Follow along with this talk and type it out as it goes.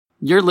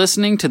You're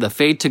listening to the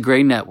Fade to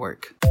Gray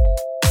Network.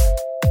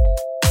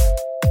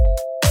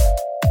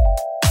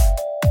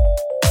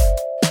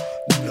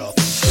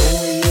 Nothing's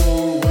going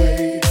your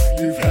way,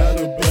 you've had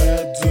a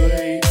bad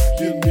day.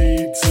 You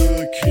need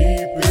to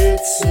keep it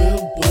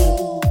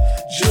simple.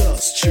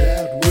 Just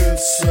chat with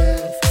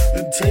Seth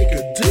and take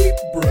a deep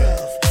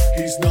breath.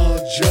 He's not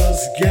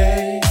just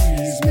gay,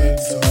 he's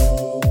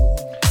mental.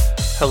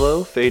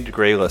 Hello, Fade to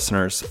Gray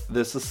listeners.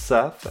 This is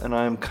Seth, and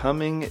I'm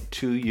coming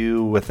to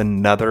you with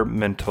another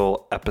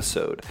mental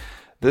episode.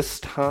 This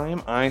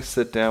time, I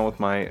sit down with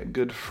my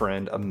good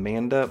friend,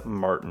 Amanda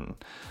Martin.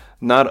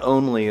 Not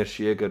only is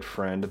she a good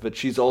friend, but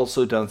she's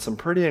also done some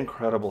pretty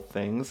incredible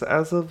things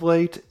as of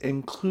late,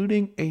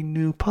 including a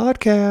new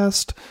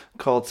podcast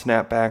called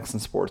Snapbacks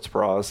and Sports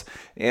Bras.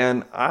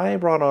 And I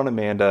brought on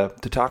Amanda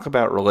to talk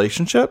about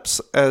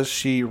relationships, as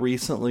she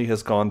recently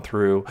has gone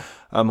through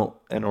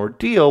an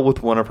ordeal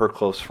with one of her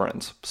close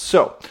friends.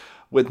 So,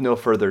 with no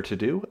further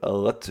ado,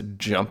 let's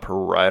jump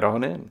right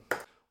on in.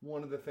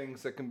 One of the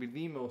things that can be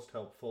the most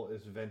helpful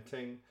is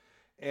venting.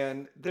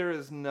 And there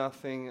is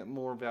nothing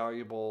more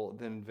valuable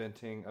than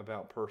venting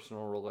about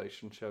personal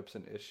relationships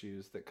and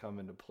issues that come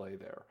into play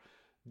there.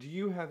 Do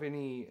you have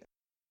any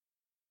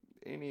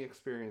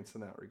experience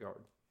in that regard?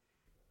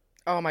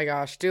 Oh my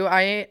gosh, do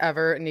I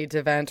ever need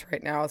to vent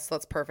right now? So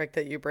that's perfect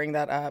that you bring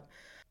that up.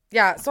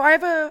 Yeah, so I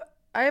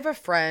have a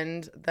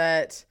friend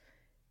that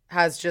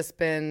has just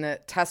been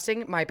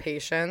testing my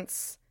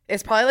patience.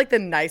 It's probably like the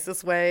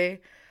nicest way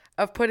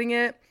of putting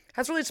it.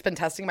 Has really just been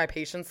testing my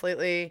patience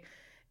lately.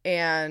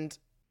 And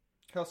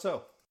how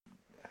so?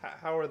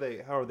 How are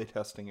they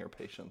testing your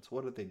patience?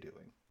 What are they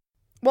doing?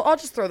 Well, I'll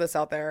just throw this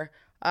out there.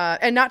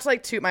 And not to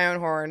like toot my own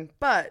horn,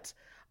 but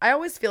I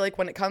always feel like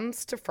when it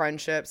comes to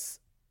friendships,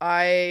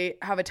 I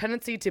have a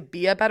tendency to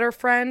be a better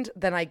friend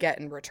than I get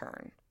in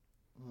return.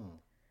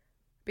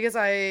 Because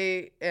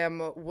I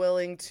am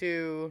willing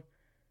to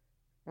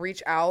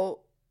reach out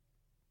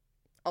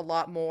a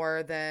lot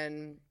more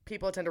than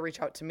people tend to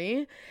reach out to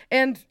me.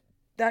 And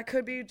that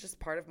could be just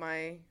part of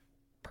my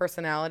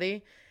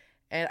personality.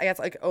 And I guess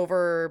like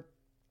over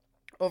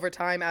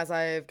time, as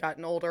I've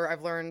gotten older,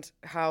 I've learned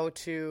how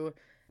to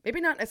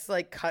maybe not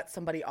necessarily cut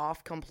somebody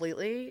off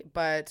completely,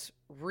 but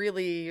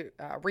really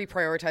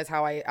reprioritize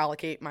how I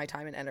allocate my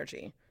time and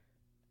energy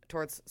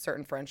towards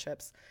certain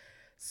friendships.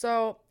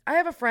 So I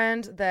have a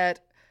friend that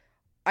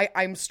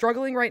I'm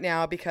struggling right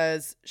now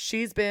because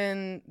she's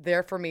been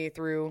there for me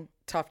through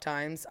tough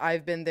times.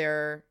 I've been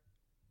there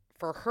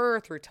for her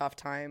through tough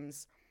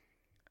times.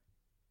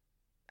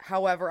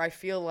 However, I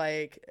feel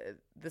like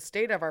the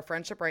state of our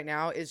friendship right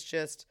now is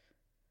just,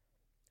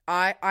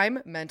 I'm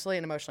mentally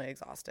and emotionally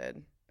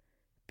exhausted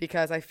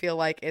because I feel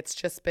like it's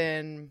just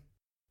been,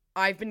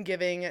 I've been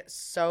giving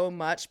so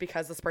much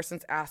because this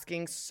person's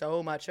asking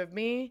so much of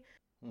me.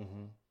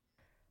 Mm-hmm.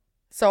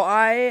 So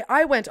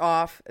I went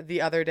off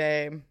the other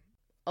day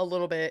a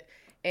little bit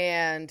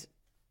and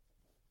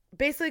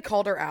basically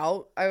called her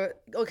out.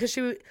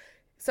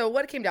 So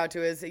what it came down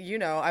to is,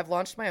 I've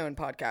launched my own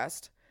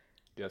podcast.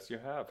 Yes, you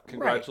have.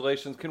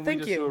 Congratulations. Right. Can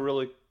Thank we just you. do a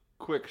really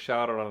quick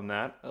shout out on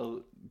that?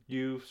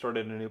 You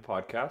started a new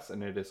podcast,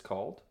 and it is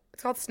called?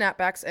 It's called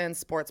Snapbacks and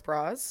Sports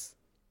Bras.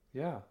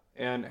 Yeah.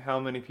 And how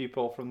many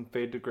people from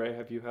Fade to Gray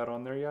have you had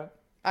on there yet?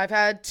 I've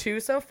had 2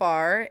 so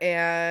far,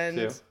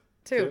 and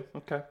two.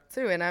 Okay.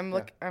 2, and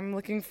I'm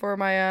looking for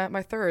my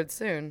my third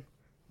soon.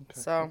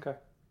 Okay.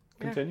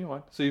 Continue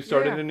on. So you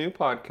started a new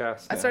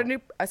podcast now.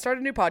 I started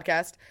a new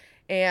podcast,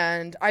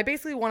 and I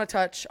basically want to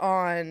touch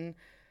on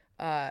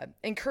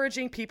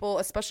encouraging people,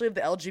 especially of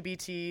the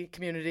LGBT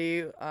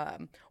community,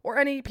 or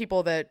any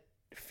people that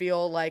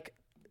feel like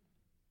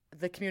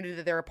the community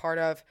that they're a part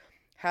of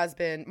has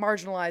been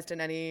marginalized in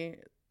any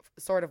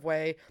sort of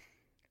way.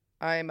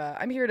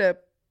 I'm here to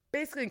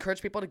basically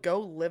encourage people to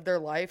go live their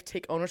life,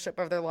 take ownership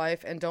of their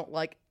life, and don't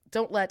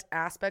let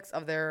aspects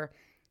of their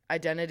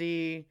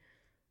identity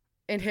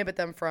inhibit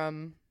them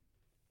from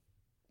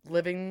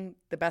living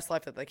the best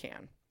life that they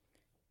can,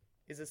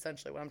 is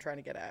essentially what I'm trying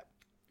to get at.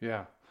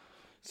 Yeah.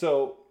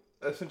 So,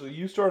 essentially,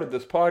 you started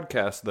this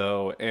podcast,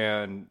 though,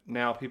 and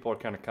now people are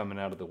kind of coming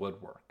out of the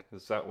woodwork.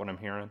 Is that what I'm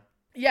hearing?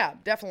 Yeah,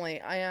 definitely.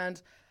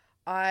 And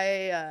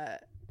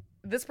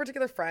this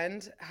particular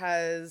friend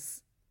I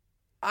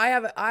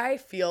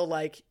feel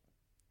like,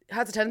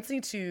 has a tendency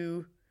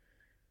to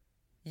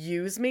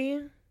use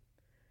me.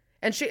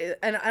 And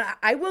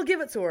I will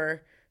give it to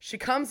her. She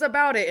comes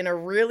about it in a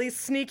really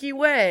sneaky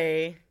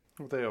way.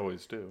 Well, they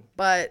always do.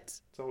 But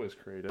it's always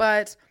creative.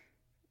 But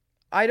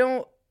I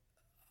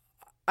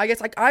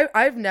guess like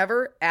I've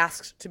never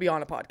asked to be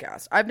on a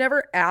podcast. I've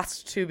never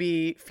asked to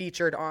be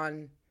featured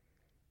on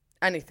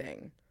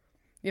anything.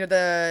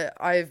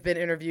 I've been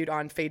interviewed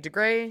on Fade to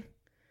Gray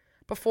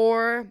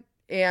before,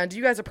 and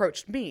you guys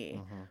approached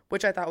me,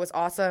 which I thought was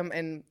awesome.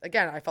 And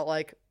again, I felt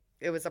like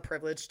it was a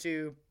privilege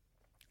to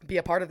be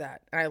a part of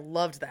that, and I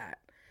loved that.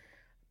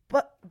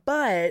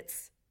 But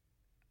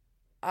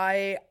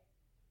I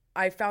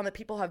found that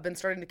people have been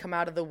starting to come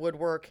out of the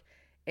woodwork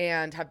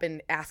and have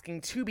been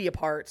asking to be a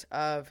part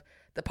of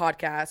the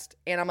podcast.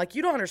 And I'm like,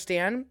 you don't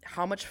understand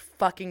how much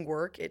fucking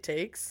work it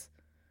takes.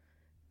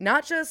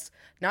 Not just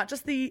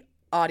the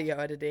audio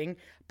editing,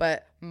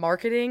 but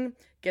marketing,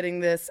 getting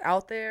this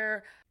out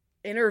there,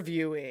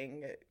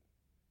 interviewing,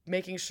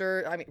 making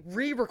sure,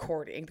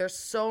 re-recording. There's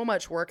so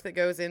much work that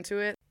goes into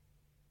it.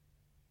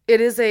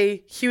 It is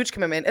a huge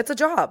commitment. It's a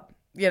job,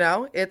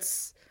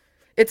 it's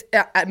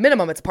at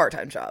minimum, it's a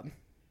part-time job,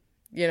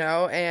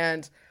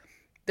 and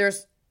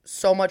there's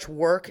so much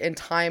work and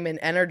time and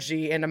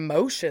energy and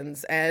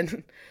emotions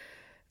and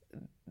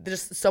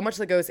there's so much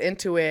that goes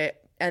into it.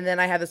 And then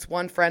I have this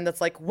one friend that's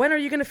like, when are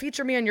you going to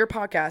feature me on your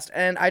podcast?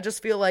 And I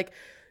just feel like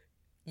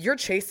you're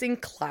chasing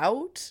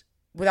clout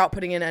without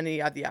putting in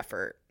any of the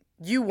effort.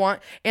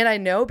 And I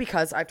know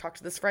because I've talked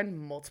to this friend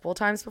multiple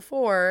times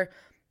before,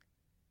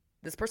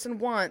 this person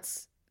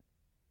wants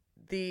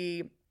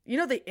the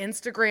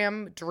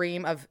Instagram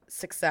dream of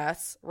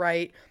success,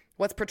 right?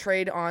 What's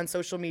portrayed on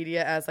social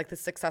media as like the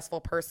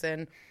successful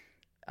person,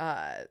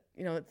 the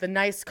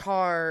nice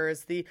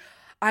cars,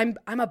 I'm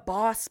a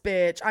boss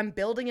bitch, I'm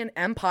building an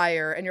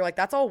empire. And you're like,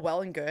 that's all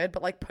well and good,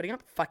 but like putting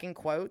up fucking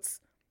quotes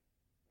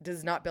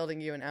does not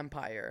building you an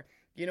empire.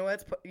 You know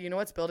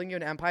what's building you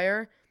an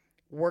empire?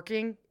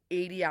 Working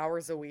 80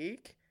 hours a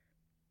week,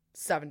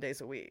 7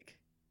 days a week,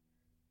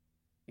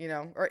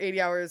 or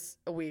 80 hours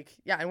a week.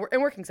 Yeah.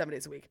 And working 7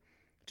 days a week,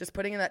 just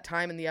putting in that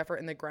time and the effort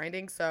and the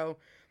grinding. So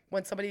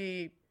when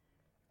somebody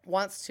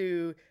wants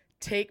to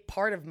take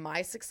part of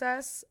my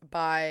success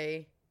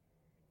by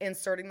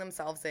inserting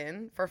themselves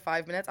in for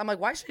 5 minutes, I'm like,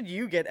 why should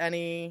you get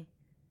anything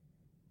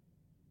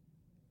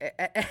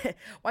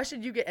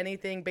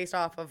based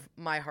off of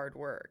my hard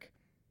work?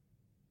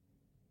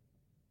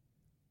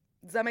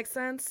 Does that make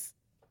sense?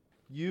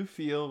 You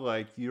feel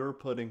like you're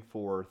putting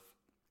forth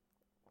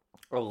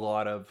a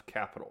lot of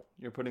capital.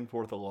 You're putting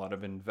forth a lot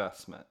of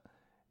investment.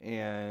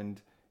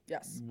 And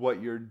yes,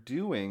 what you're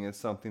doing is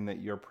something that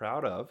you're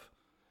proud of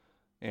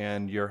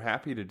and you're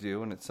happy to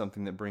do, and it's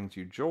something that brings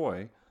you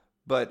joy.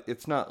 But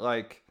it's not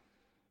like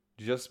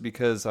just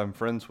because I'm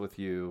friends with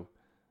you,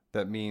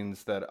 that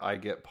means that I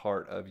get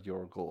part of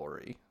your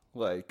glory.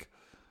 Like,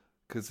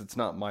 because it's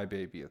not my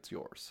baby, it's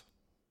yours.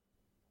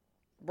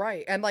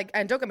 Right. And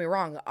don't get me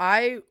wrong,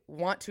 I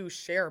want to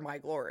share my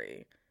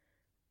glory.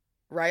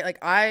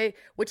 Right?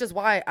 Which is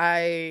why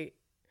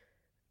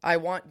I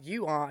want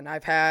you on.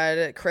 I've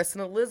had Chris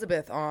and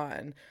Elizabeth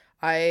on.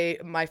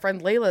 My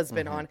friend Layla's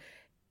been on.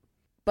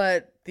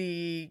 But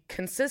the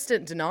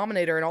consistent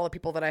denominator in all the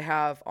people that I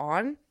have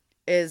on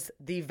is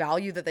the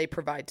value that they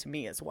provide to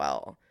me as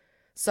well.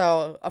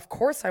 So, of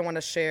course, I want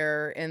to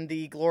share in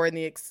the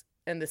glory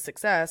and the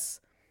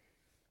success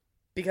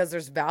because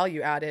there's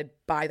value added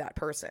by that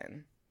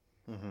person.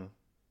 Mm-hmm.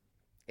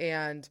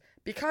 And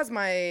because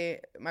my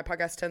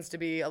podcast tends to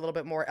be a little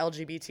bit more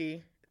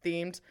LGBT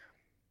themed,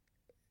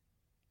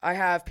 I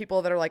have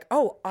people that are like,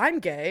 oh, I'm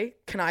gay.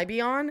 Can I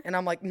be on? And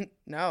I'm like,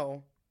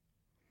 no.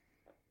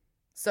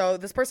 So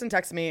this person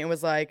texted me and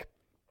was like,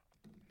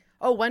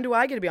 oh, when do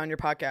I get to be on your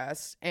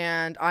podcast?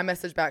 And I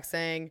messaged back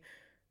saying,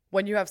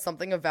 when you have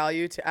something of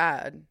value to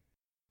add.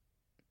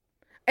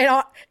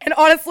 And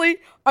honestly,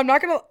 I'm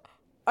not going to,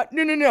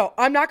 no,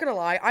 I'm not going to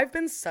lie. I've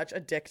been such a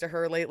dick to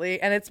her lately.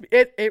 And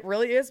it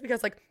really is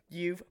because like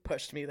you've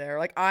pushed me there.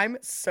 Like I'm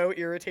so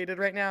irritated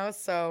right now.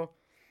 So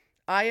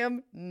I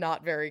am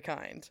not very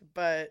kind,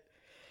 but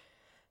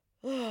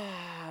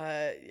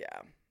yeah.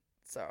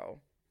 So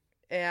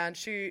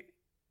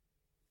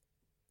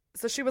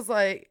she was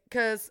like,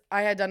 because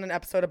I had done an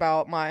episode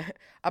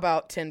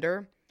about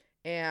Tinder,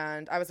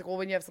 and I was like, well,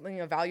 when you have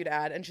something of value to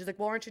add, and she's like,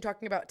 well, aren't you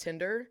talking about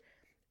Tinder?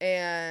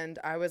 And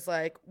I was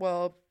like,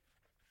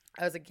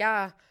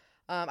 yeah.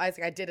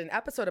 I did an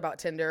episode about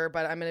Tinder,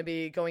 but I'm going to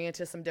be going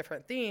into some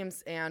different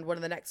themes, and one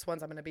of the next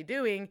ones I'm going to be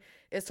doing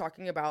is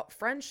talking about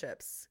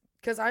friendships,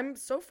 because I'm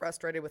so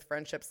frustrated with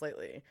friendships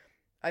lately.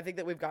 I think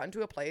that we've gotten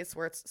to a place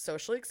where it's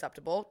socially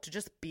acceptable to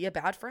just be a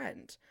bad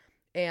friend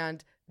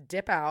and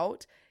dip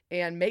out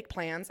and make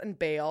plans and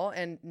bail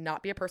and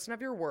not be a person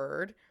of your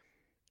word.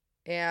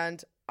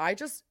 And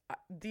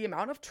the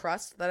amount of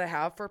trust that I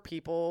have for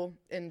people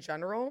in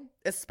general,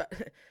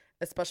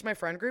 especially my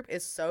friend group,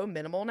 is so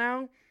minimal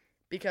now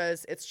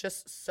because it's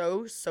just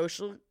so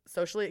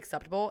socially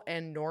acceptable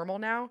and normal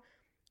now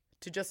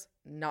to just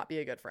not be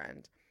a good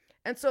friend.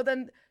 And so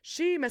then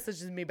she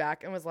messages me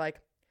back and was like,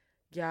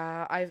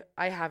 yeah,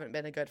 I haven't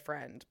been a good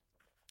friend.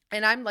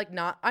 And I'm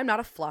not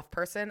a fluff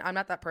person. I'm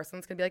not that person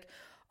that's going to be like,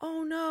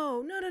 oh,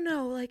 no,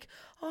 like,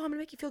 oh, I'm going to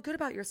make you feel good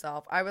about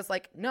yourself. I was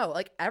like, no,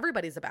 like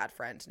everybody's a bad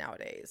friend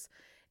nowadays.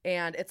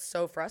 And it's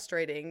so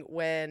frustrating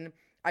when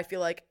I feel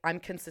like I'm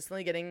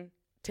consistently getting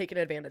taken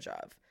advantage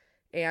of.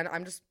 And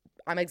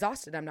I'm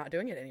exhausted. I'm not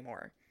doing it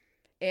anymore.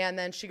 And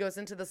then she goes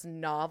into this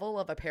novel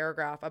of a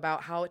paragraph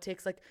about how it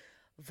takes like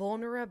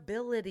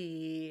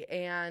vulnerability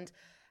and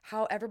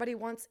how everybody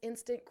wants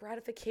instant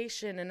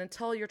gratification. And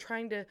until you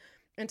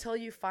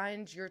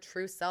find your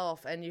true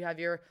self and you have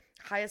your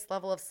highest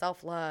level of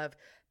self-love,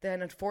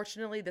 then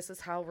unfortunately, this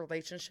is how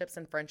relationships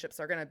and friendships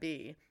are going to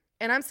be.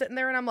 And I'm sitting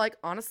there and I'm like,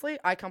 honestly,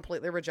 I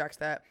completely reject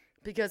that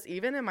Because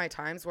even in my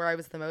times where I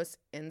was the most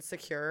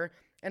insecure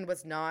and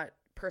was not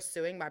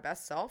pursuing my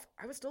best self,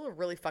 I was still a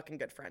really fucking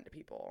good friend to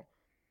people.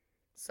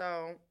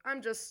 So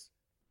I'm just...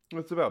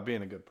 It's about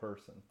being a good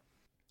person.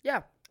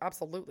 Yeah,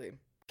 absolutely.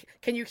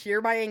 Can you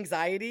hear my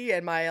anxiety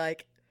and my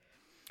like...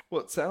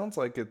 Well, it sounds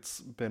like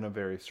it's been a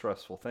very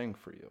stressful thing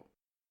for you.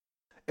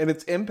 And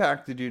it's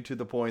impacted you to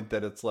the point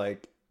that it's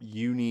like,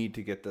 you need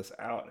to get this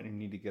out and you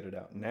need to get it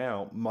out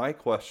now. My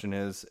question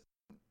is,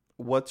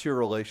 what's your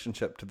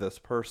relationship to this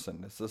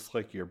person? Is this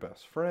like your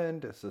best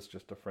friend? Is this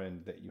just a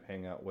friend that you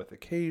hang out with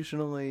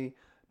occasionally?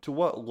 To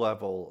what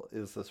level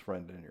is this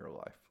friend in your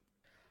life?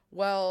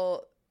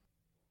 Well,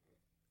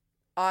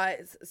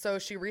 so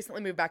she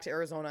recently moved back to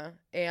Arizona,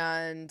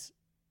 and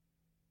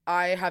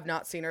I have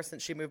not seen her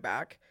since she moved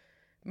back.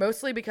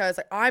 Mostly because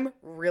I'm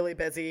really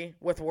busy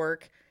with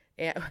work,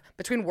 and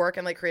between work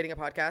and like creating a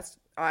podcast,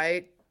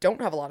 I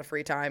don't have a lot of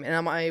free time. And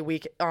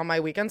on my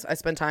weekends, I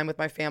spend time with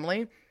my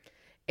family.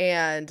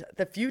 And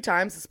the few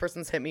times this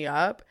person's hit me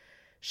up,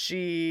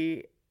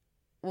 she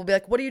will be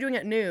like, "What are you doing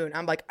at noon?"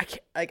 I'm like,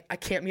 I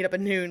can't meet up at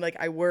noon. Like,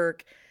 I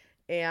work.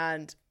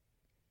 And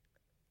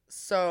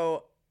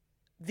so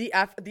the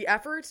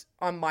effort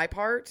on my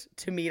part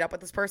to meet up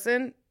with this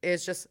person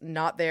is just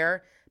not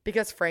there,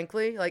 because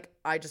frankly, like,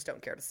 I just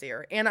don't care to see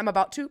her. And I'm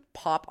about to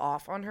pop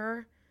off on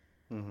her.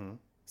 Mm-hmm.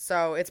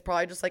 So it's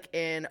probably just like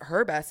in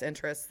her best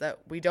interest that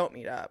we don't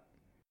meet up.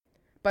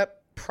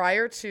 But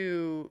prior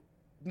to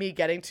me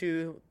getting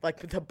to like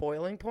the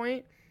boiling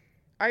point,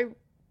 I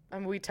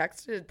mean, we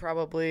texted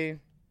probably,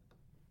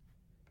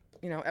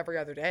 every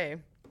other day.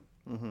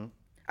 Mm-hmm.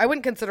 I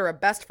wouldn't consider a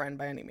best friend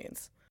by any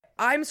means.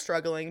 I'm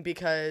struggling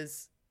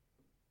because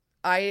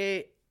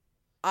I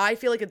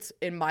feel like it's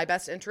in my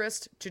best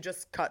interest to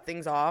just cut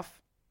things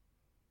off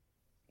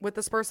with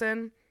this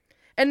person.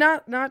 And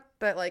not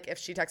that like if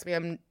she texts me,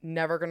 I'm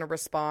never going to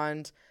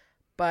respond,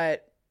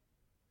 but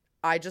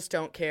I just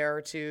don't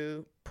care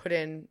to put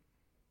in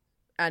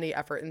any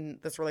effort in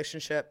this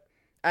relationship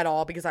at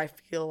all, because I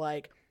feel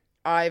like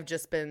I've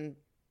just been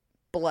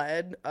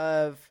bled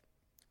of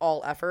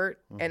all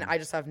effort, and I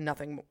just have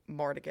nothing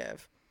more to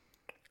give.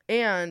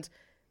 And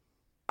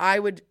I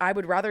would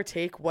rather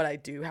take what I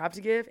do have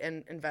to give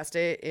and invest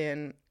it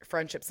in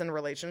friendships and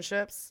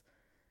relationships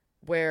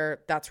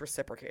where that's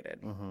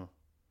reciprocated. Mm-hmm.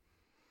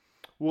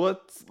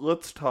 Well,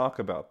 let's talk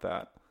about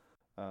that.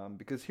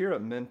 Because here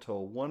at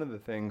Mental, one of the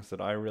things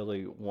that I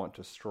really want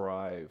to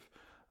strive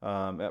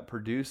at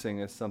producing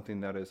is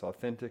something that is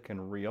authentic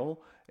and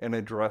real and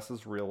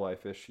addresses real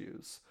life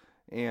issues.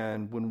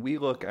 And when we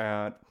look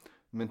at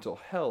mental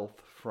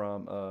health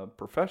from a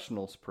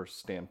professional's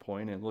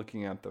standpoint and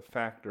looking at the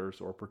factors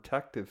or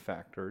protective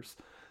factors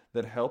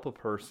that help a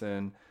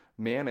person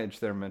manage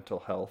their mental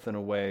health in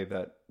a way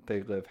that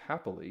they live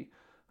happily,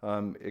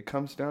 it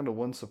comes down to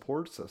one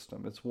support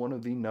system. It's one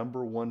of the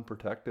number one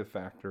protective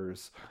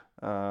factors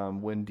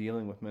when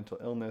dealing with mental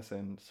illness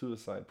and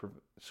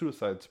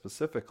suicide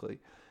specifically.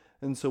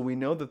 And so we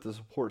know that the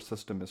support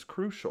system is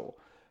crucial.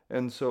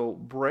 And so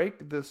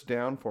break this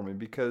down for me,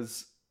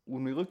 because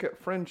when we look at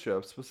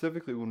friendships,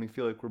 specifically when we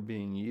feel like we're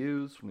being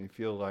used, when we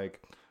feel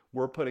like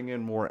we're putting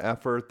in more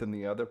effort than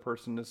the other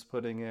person is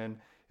putting in,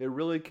 it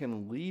really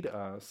can lead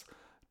us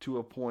to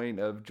a point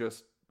of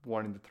just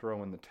wanting to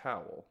throw in the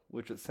towel,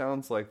 which it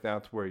sounds like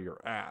that's where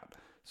you're at.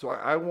 So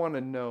I want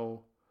to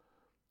know,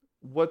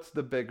 what's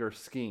the bigger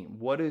scheme?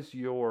 What is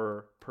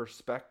your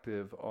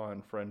perspective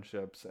on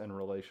friendships and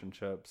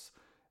relationships,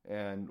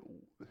 and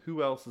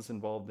who else is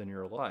involved in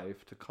your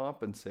life to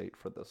compensate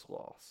for this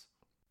loss?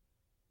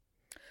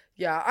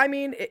 Yeah, I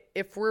mean,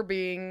 if we're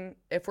being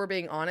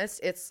honest,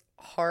 it's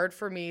hard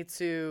for me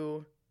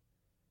to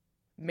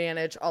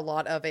manage a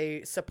lot of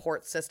a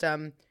support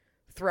system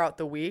throughout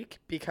the week,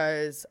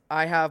 because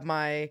I have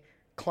my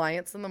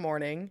clients in the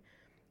morning,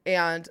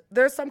 and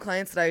there's some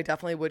clients that I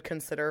definitely would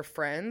consider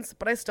friends,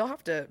 but I still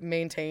have to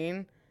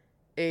maintain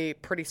a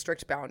pretty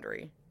strict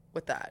boundary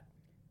with that.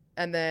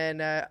 And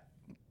then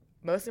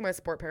mostly my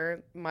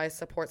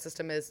support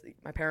system is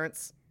my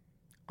parents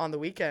on the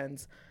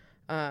weekends.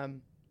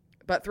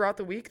 But throughout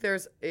the week,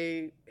 there's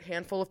a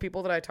handful of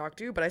people that I talk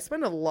to, but I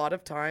spend a lot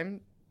of time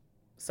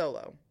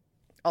solo.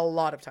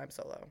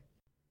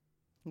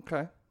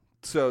 Okay.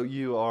 So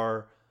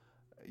you're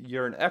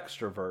an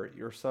extrovert.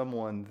 You're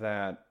someone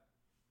that,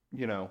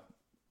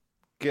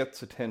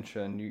 gets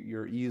attention.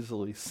 You're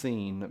easily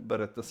seen,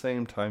 but at the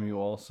same time, you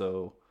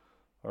also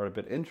are a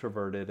bit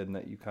introverted in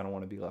that you kind of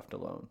want to be left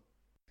alone.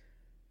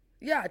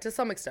 Yeah, to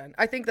some extent.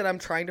 I think that I'm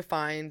trying to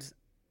find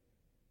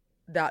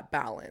that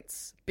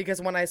balance, because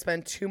when I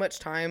spend too much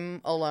time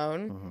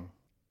alone,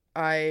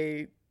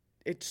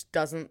 it just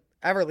doesn't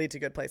ever lead to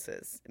good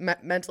places,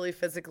 mentally,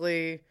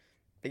 physically,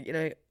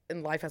 in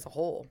life as a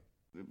whole.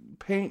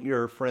 Paint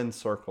your friend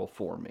circle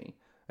for me,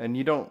 and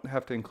you don't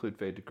have to include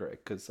Fade to Grey,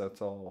 because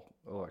that's all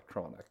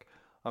electronic.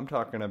 I'm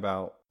talking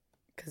about,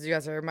 because you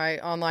guys are my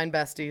online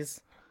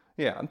besties.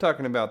 Yeah, I'm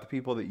talking about the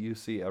people that you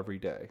see every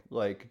day.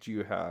 Like, do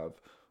you have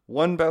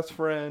one best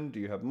friend? Do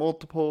you have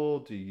multiple?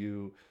 Do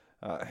you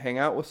hang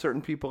out with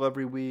certain people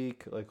every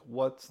week? Like,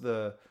 what's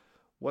the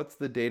What's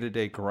the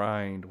day-to-day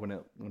grind when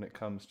it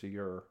comes to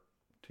your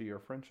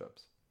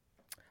friendships?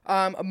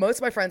 Most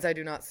of my friends I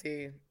do not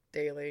see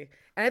daily.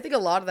 And I think a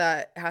lot of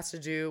that has to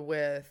do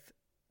with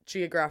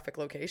geographic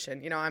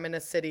location. You know, I'm in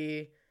a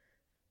city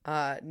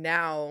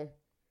now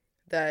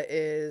that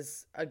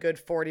is a good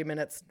 40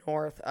 minutes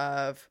north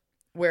of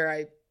where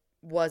I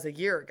was a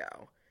year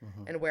ago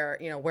and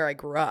where I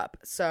grew up.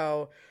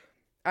 So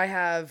I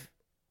have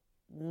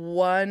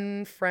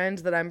one friend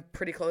that I'm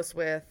pretty close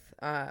with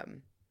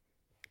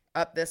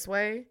up this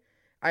way.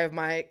 I have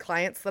my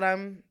clients that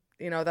I'm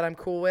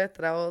cool with,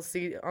 that I will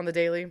see on the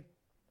daily.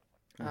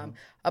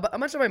 A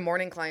bunch of my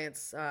morning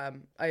clients,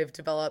 I've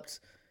developed,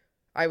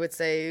 I would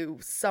say,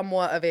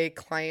 somewhat of a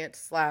client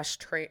slash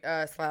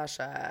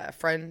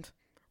friend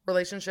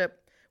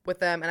relationship with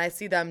them, and I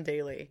see them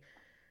daily.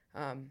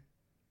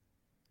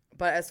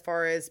 But as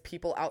far as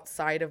people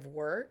outside of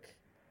work,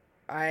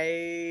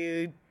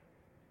 my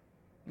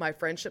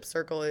friendship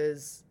circle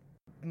is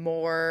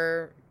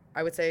more,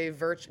 I would say,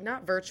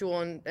 not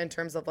virtual in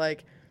terms of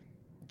like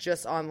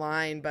just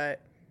online,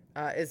 but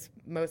is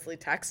mostly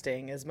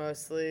texting, is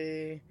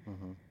mostly,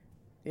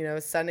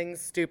 sending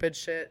stupid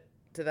shit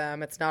to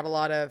them. It's not a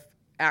lot of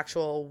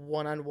actual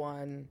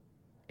one-on-one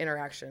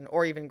interaction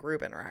or even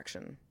group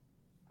interaction.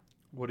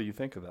 What do you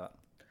think of that?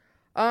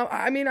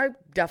 I mean, I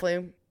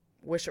definitely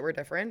wish it were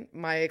different.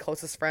 My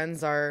closest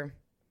friends are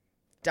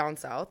down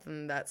south,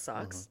 and that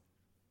sucks.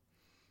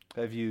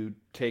 Have you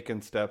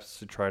taken steps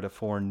to try to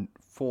form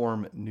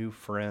new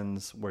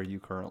friends where you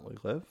currently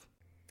live?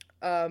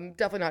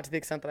 Definitely not to the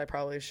extent that I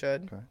probably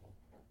should. Okay.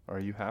 Are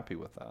you happy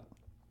with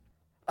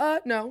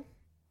that? No.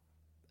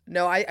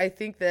 No, I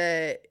think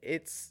that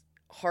it's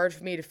hard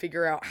for me to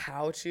figure out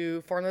how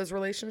to form those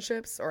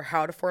relationships or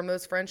how to form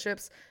those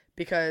friendships,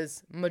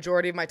 because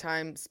majority of my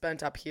time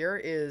spent up here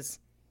is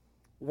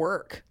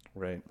work.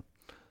 Right.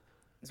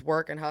 It's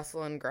work and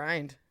hustle and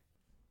grind.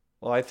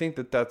 Well, I think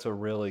that's a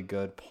really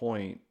good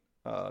point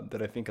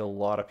that I think a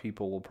lot of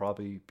people will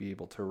probably be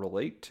able to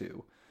relate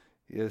to,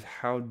 is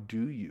how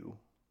do you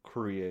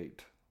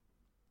create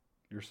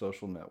your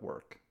social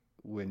network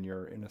when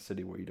you're in a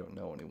city where you don't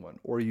know anyone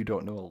or you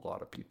don't know a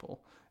lot of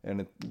people,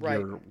 and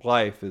your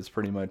life is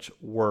pretty much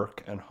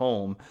work and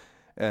home.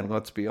 And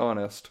let's be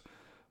honest,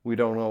 we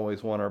don't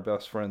always want our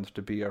best friends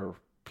to be our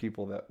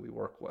people that we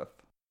work with.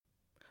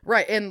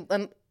 Right. And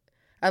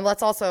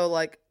let's also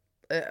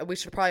we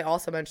should probably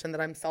also mention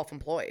that I'm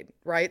self-employed,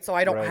 right? So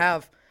I don't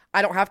have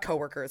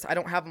coworkers. I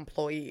don't have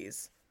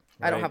employees.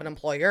 I don't have an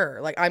employer.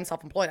 Like, I'm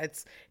self-employed.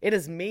 It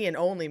is me and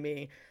only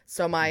me.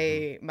 So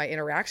my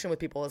interaction with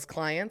people is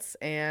clients,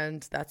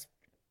 and that's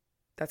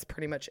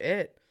pretty much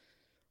it.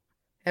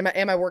 And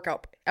my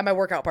workout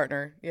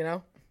partner, you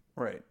know?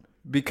 Right.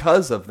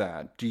 Because of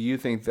that, do you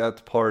think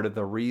that's part of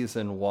the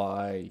reason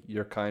why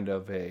you're kind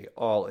of a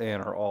all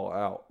in or all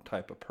out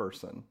type of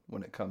person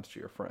when it comes to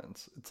your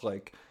friends? It's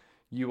like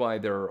you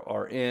either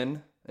are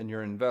in and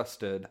you're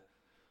invested,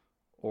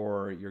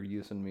 or you're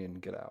using me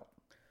and get out.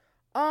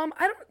 I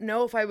don't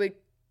know if I would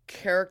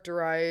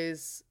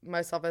characterize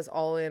myself as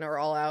all in or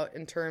all out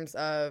in terms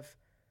of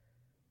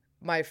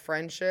my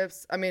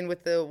friendships. I mean,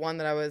 with the one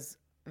that I was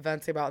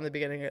venting about in the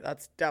beginning,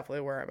 that's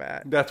definitely where I'm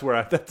at. That's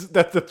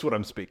that's what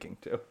I'm speaking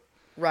to.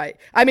 Right.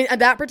 I mean,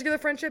 that particular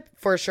friendship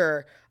for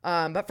sure.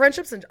 But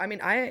friendships,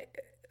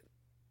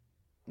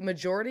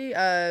 majority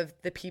of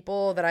the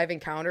people that I've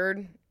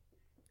encountered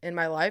in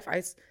my life,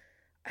 I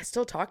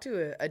still talk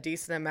to a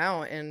decent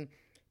amount. And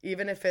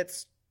even if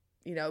it's,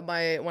 when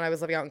I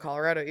was living out in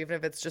Colorado, even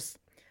if it's just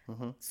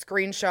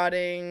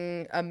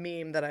screenshotting a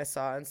meme that I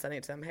saw and sending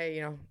it to them,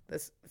 hey,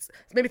 this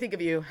made me think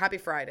of you, happy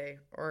Friday,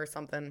 or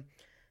something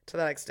to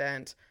that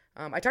extent.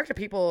 I talk to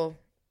people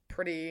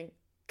pretty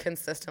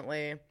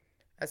consistently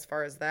as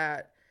far as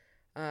that.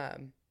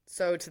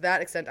 So to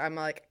that extent, I'm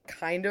like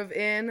kind of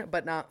in,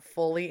 but not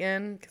fully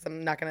in, because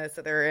I'm not going to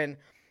sit there and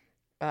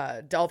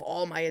delve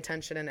all my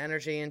attention and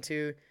energy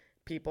into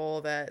people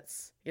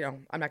that's,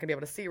 I'm not going to be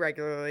able to see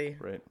regularly.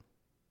 Right.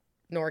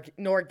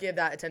 Nor give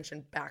that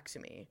attention back to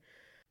me.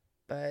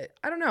 But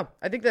I don't know.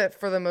 I think that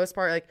for the most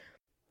part, like,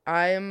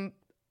 I'm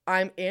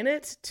in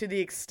it to the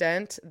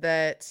extent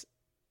that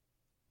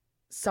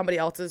somebody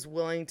else is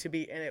willing to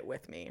be in it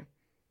with me.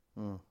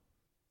 And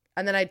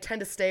then I tend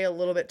to stay a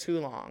little bit too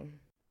long.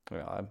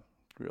 Yeah, I'm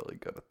really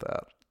good at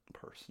that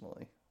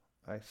personally.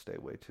 I stay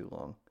way too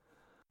long.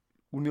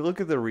 When you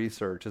look at the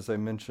research, as I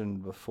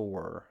mentioned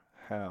before,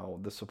 how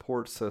the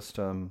support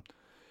system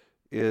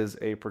is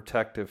a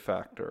protective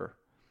factor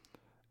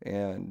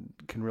and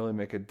can really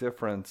make a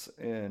difference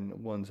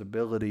in one's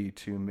ability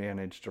to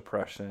manage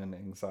depression,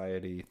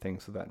 anxiety,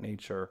 things of that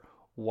nature.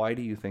 Why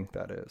do you think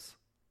that is?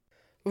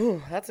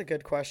 Ooh, that's a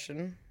good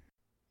question.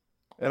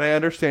 And I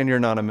understand you're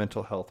not a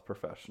mental health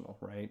professional,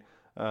 right?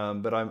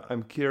 But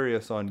I'm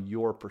curious on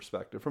your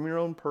perspective from your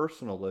own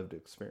personal lived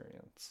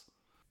experience.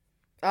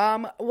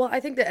 Well, I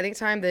think that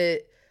anytime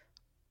that,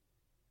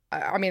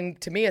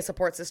 to me, a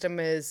support system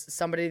is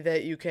somebody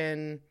that you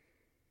can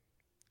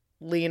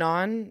lean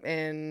on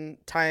in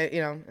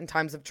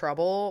times of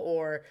trouble,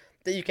 or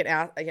that you can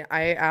ask.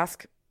 I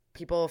ask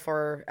people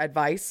for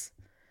advice.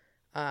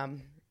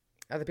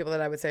 Other people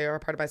that I would say are a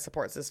part of my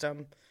support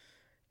system.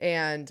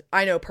 And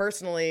I know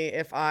personally,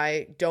 if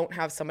I don't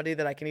have somebody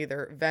that I can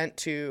either vent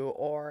to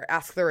or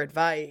ask their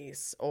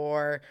advice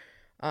or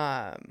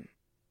kind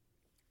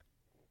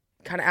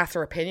of ask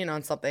their opinion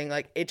on something,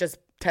 like it just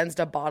tends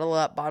to bottle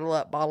up,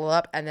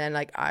 and then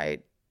like I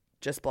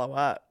just blow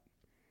up.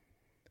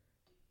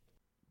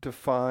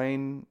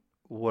 Define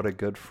what a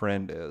good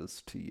friend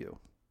is to you.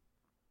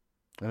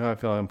 I know I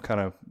feel I'm kind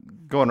of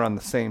going around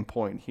the same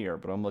point here,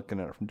 but I'm looking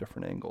at it from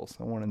different angles.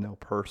 I want to know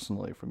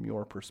personally from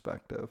your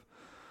perspective,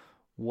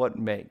 what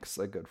makes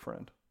a good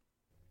friend?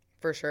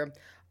 For sure.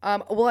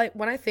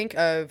 When I think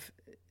of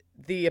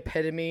the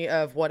epitome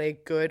of what a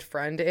good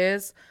friend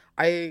is,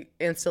 I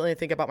instantly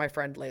think about my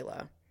friend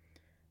Layla.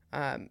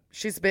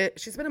 She's been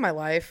in my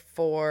life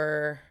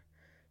for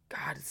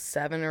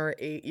 7 or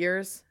 8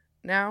 years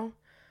now.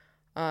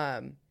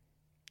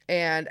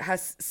 And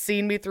has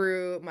seen me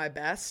through my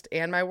best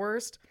and my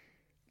worst.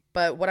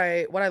 But what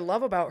I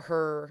love about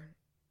her,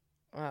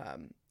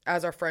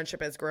 as our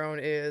friendship has grown,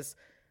 is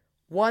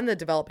one, the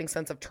developing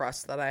sense of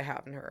trust that I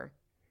have in her,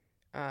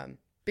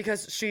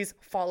 because she's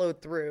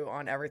followed through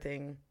on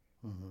everything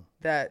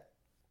that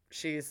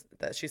she's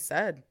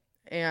said,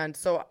 and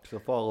so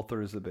follow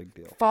through is a big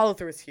deal. Follow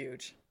through is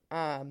huge.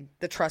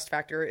 The trust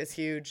factor is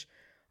huge,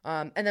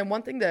 and then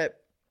one thing that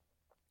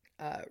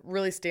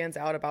really stands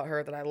out about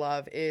her that I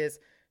love is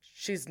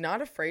she's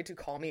not afraid to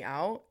call me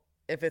out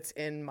if it's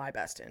in my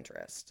best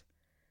interest.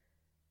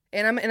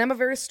 And I'm a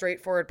very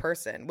straightforward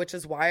person, which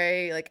is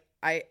why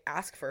I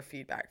ask for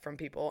feedback from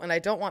people, and I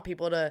don't want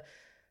people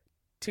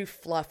to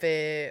fluff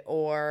it,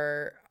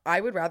 or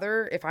I would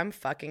rather, if I'm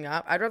fucking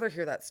up, I'd rather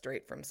hear that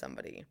straight from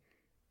somebody.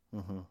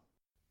 Mm-hmm.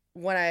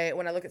 When I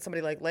look at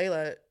somebody like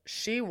Layla,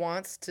 she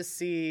wants to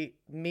see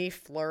me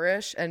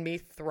flourish and me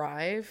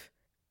thrive.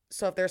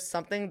 So if there's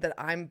something that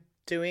I'm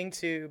doing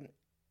to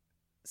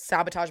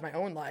sabotage my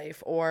own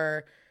life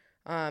or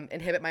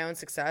inhibit my own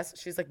success,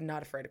 she's like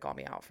not afraid to call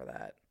me out for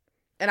that.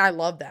 And I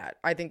love that.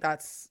 I think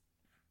that's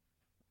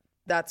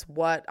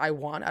what I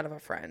want out of a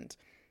friend,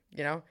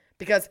 you know,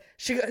 because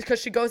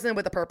she goes in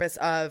with the purpose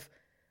of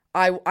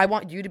I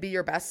want you to be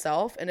your best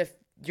self, and if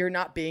you're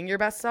not being your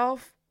best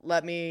self,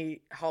 let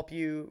me help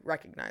you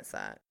recognize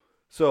that.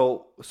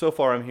 So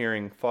far I'm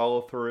hearing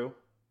follow through,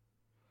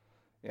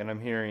 and I'm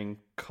hearing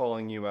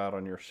calling you out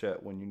on your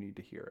shit when you need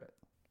to hear it.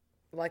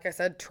 Like I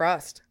said,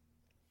 trust.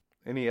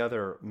 Any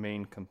other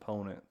main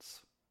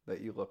components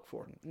that you look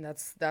for? And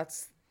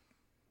that's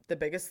the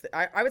biggest.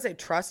 I would say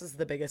trust is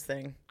the biggest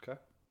thing. Okay,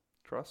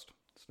 trust.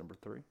 It's number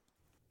 3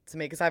 to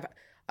me, because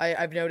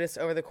I've noticed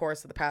over the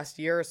course of the past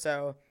year or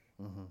so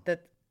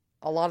that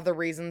a lot of the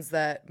reasons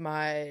that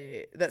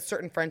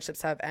certain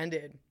friendships have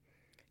ended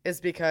is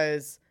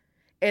because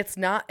it's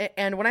not.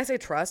 And when I say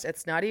trust,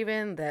 it's not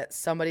even that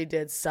somebody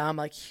did some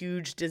like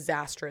huge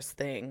disastrous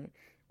thing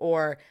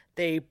or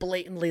they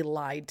blatantly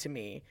lied to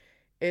me.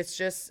 It's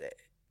just,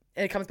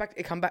 and it comes back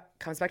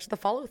to the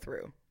follow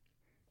through,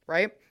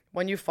 right?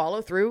 When you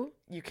follow through,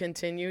 you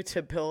continue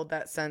to build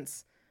that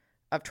sense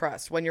of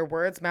trust. When your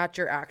words match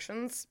your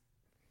actions,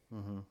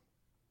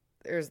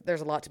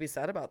 there's a lot to be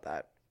said about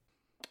that.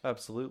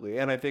 Absolutely.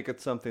 And I think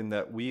it's something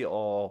that we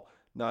all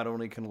not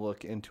only can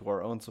look into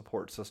our own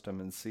support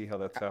system and see how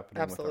that's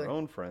happening Absolutely. with our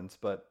own friends,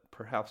 but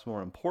perhaps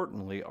more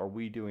importantly, are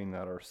we doing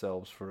that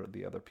ourselves for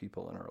the other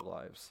people in our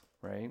lives,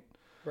 right?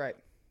 Right.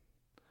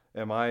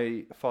 Am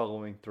I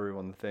following through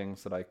on the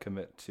things that I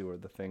commit to or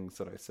the things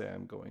that I say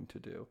I'm going to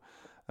do?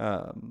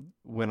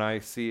 When I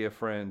see a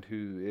friend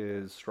who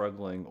is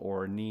struggling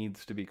or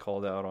needs to be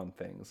called out on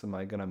things, am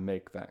I going to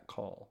make that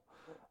call?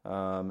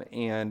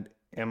 And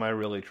am I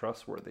really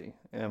trustworthy?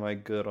 Am I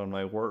good on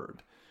my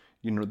word?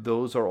 You know,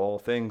 those are all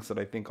things that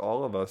I think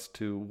all of us,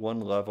 to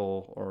one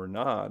level or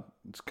not,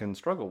 can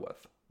struggle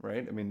with,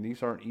 right? I mean,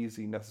 these aren't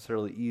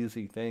necessarily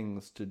easy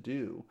things to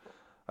do.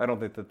 I don't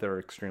think that they're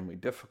extremely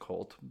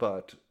difficult,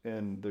 but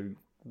in the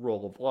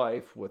role of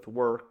life with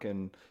work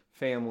and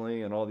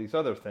family and all these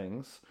other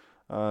things,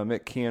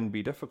 it can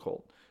be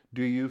difficult.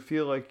 Do you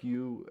feel like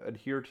you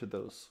adhere to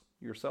those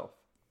yourself?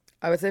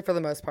 I would say for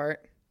the most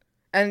part,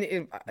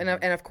 and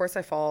of course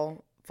I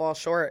fall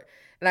short.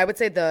 And I would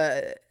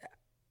say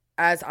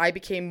as I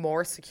became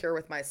more secure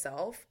with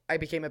myself, I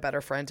became a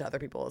better friend to other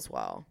people as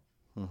well.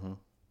 Mm-hmm.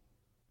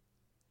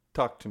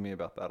 Talk to me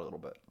about that a little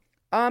bit.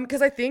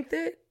 Because I think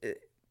that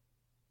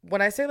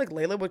when I say like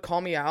Layla would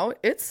call me out,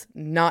 it's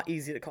not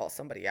easy to call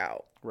somebody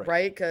out,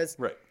 right? Because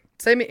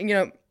say me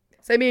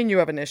and you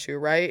have an issue,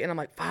 right? And I'm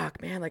like, fuck,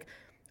 man, like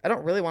I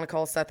don't really want to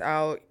call Seth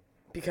out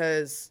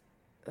because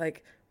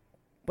like,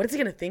 what is he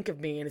gonna think of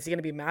me? And is he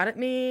gonna be mad at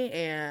me?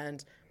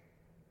 And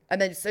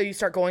then so you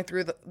start going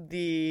through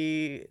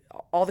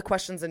all the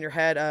questions in your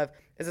head of,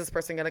 is this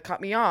person gonna cut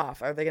me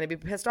off? Are they gonna be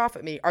pissed off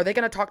at me? Are they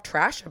gonna talk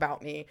trash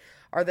about me?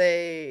 Are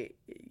they,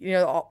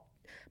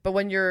 but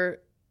when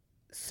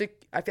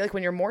I feel like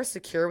when you're more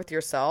secure with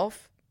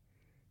yourself,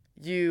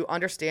 you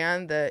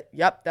understand that,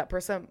 yep, that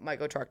person might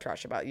go talk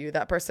trash about you.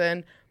 That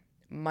person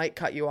might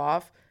cut you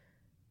off.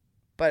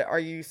 but are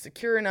you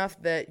secure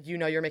enough that you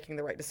know you're making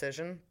the right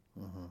decision?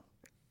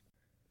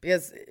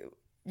 Because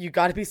you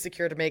got to be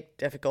secure to make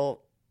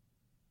difficult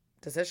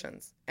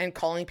decisions, and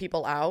calling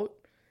people out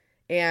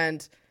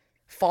and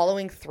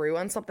following through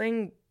on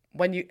something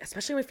when you,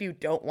 especially if you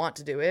don't want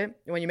to do it,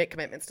 when you make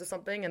commitments to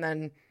something and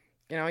then,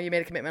 you know, you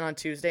made a commitment on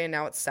Tuesday and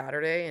now it's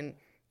Saturday and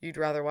you'd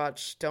rather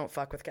watch Don't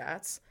Fuck with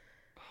Cats.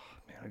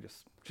 Man, I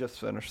just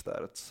finished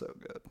that. It's so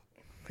good.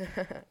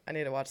 I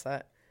need to watch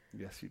that.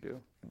 Yes, you do.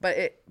 But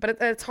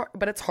it's hard.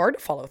 But it's hard to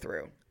follow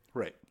through.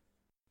 Right.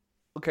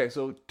 Okay,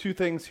 so two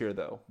things here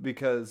though,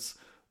 because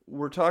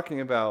we're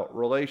talking about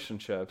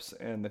relationships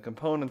and the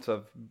components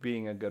of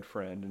being a good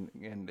friend,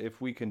 and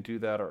if we can do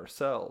that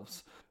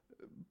ourselves.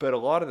 But a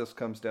lot of this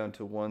comes down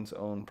to one's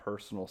own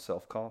personal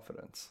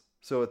self-confidence.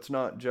 So it's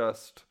not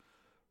just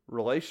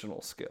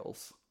relational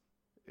skills.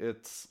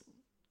 It's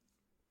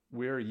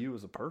where are you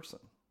as a person?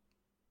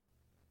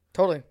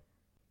 Totally.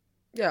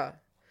 Yeah.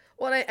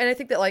 Well, and I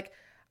think that, like,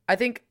 I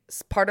think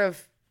part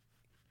of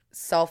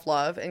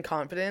self-love and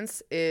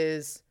confidence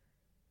is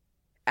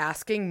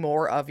asking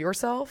more of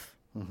yourself.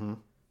 Mm-hmm.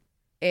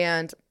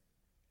 And,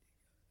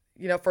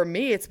 you know, for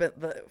me, it's been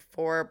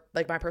for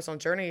like my personal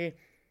journey,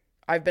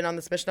 I've been on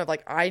this mission of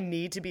like, I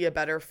need to be a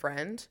better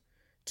friend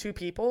to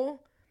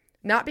people,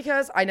 not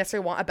because I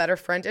necessarily want a better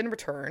friend in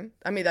return.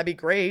 I mean, that'd be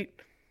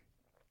great,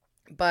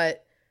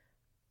 but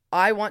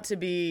I want to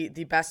be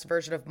the best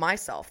version of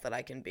myself that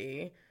I can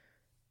be.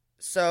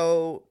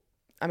 So,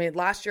 I mean,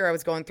 last year I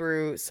was going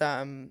through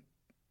some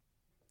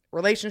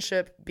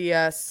relationship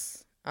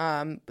BS.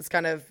 It's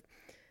kind of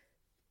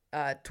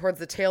towards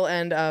the tail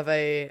end of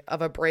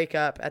a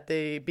breakup at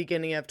the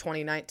beginning of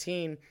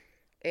 2019,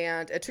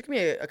 and it took me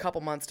a couple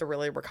months to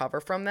really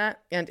recover from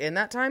that. And in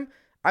that time,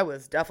 I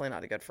was definitely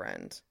not a good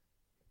friend,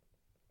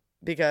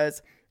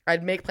 because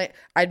I'd make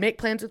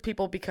plans with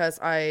people because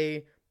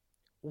I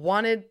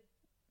wanted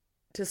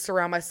to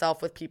surround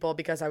myself with people,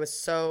 because I was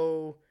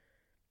so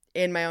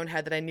in my own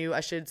head that I knew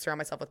I should surround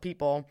myself with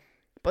people.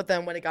 But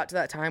then when it got to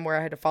that time where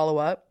I had to follow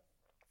up,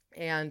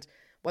 and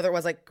whether it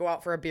was like go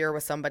out for a beer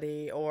with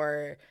somebody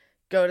or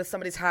go to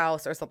somebody's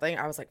house or something,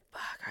 I was like,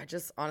 fuck, I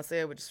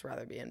would just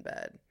rather be in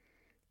bed.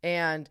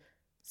 And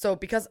so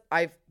because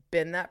I've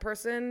been that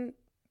person,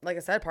 like I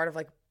said, part of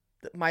like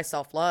my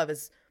self-love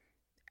is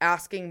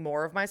asking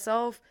more of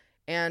myself.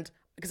 And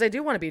because I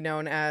do want to be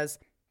known as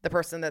the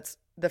person that's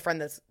the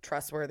friend that's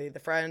trustworthy, the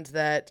friend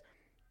that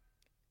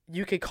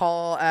you could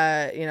call,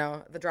 you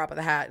know, the drop of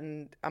the hat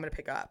and I'm going to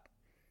pick up.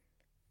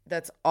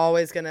 That's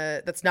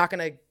not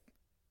going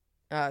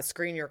to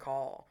screen your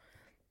call,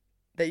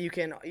 that you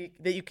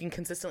can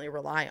consistently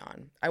rely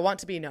on. I want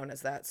to be known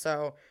as that.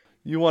 So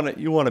you want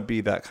to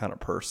be that kind of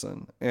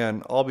person.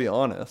 And I'll be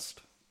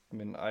honest.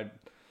 I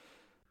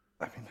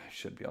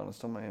should be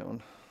honest on my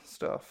own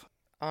stuff.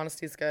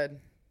 Honesty's good.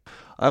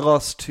 I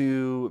lost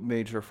 2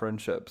 major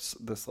friendships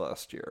this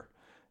last year,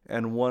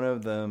 and one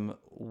of them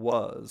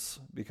was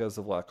because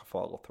of lack of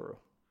follow through.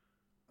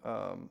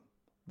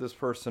 This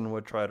person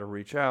would try to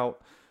reach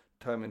out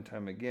time and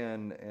time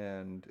again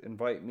and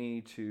invite me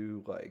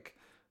to like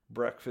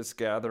breakfast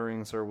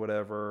gatherings or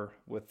whatever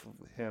with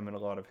him and a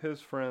lot of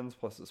his friends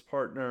plus his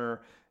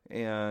partner,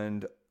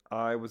 and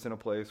I was in a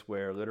place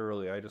where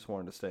literally I just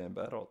wanted to stay in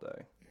bed all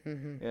day.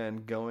 Mm-hmm.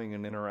 And going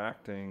and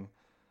interacting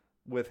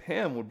with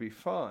him would be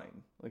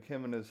fine. Like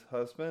him and his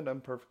husband, I'm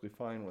perfectly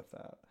fine with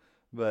that.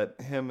 But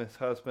him, his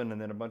husband,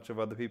 and then a bunch of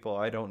other people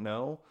I don't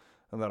know,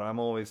 and that I'm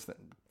always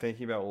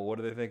thinking about, well, what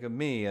do they think of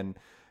me? And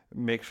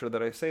make sure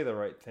that I say the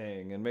right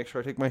thing, and make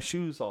sure I take my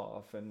shoes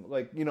off, and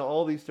like, you know,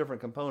 all these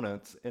different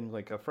components in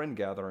like a friend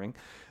gathering.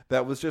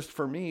 That was just,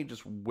 for me,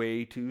 just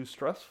way too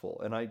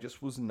stressful, and I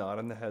just was not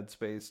in the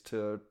headspace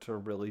to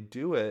really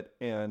do it.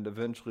 And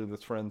eventually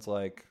this friend's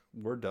like,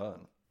 we're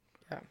done.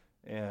 Yeah.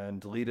 And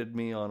deleted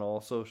me on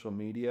all social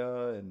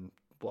media and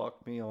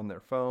blocked me on their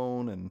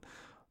phone and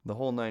the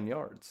whole 9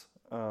 yards.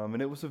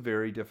 And it was a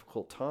very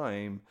difficult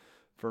time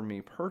for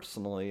me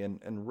personally.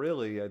 And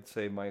really, I'd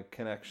say my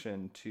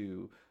connection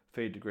to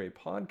Fade to Gray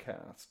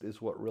podcast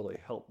is what really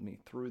helped me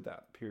through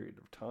that period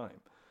of time,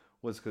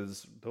 was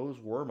because those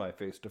were my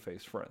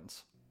face-to-face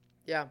friends.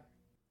 Yeah.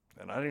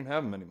 And I didn't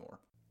have them anymore.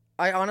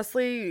 I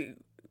honestly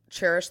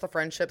cherish the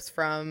friendships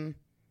from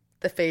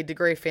the Fade to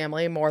Gray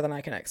family more than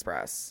I can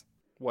express.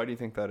 Why do you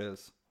think that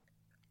is?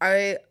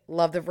 I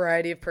love the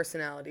variety of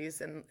personalities,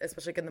 and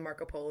especially in the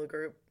Marco Polo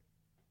group,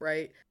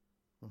 right?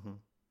 Mm-hmm.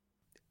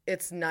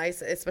 It's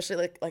nice, especially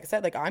like I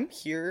said, like I'm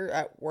here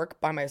at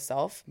work by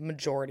myself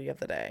majority of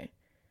the day.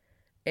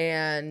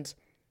 And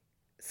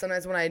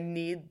sometimes when I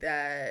need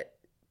that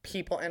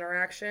people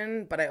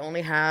interaction, but I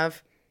only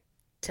have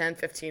 10,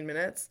 15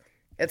 minutes,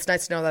 it's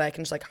nice to know that I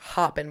can just like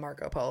hop in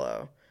Marco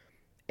Polo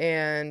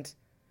and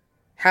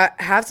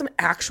have some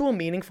actual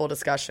meaningful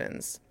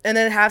discussions, and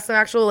then have some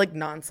actual like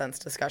nonsense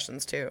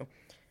discussions too.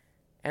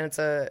 And it's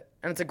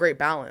a great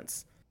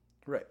balance.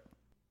 Right.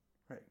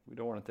 We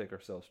don't want to take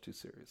ourselves too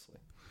seriously.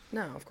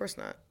 No, of course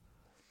not.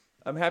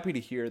 I'm happy to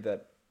hear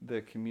that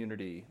the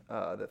community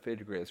that Fade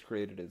to Gray has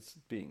created is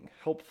being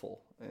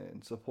helpful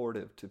and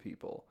supportive to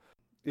people.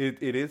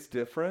 It is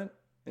different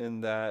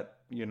in that,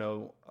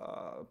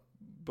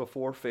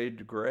 before Fade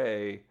to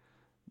Gray,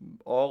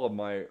 all of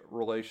my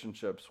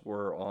relationships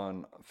were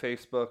on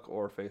Facebook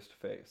or face to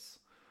face.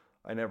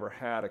 I never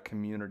had a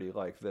community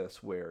like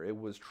this where it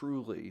was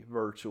truly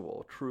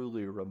virtual,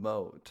 truly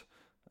remote,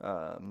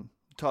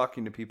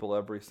 talking to people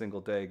every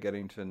single day,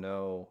 getting to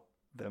know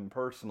them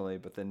personally,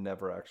 but then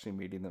never actually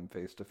meeting them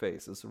face to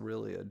face. It's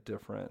really a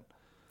different,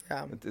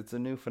 it's a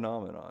new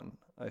phenomenon,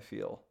 I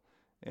feel.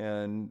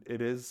 And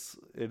it is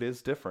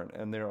different,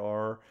 and there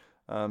are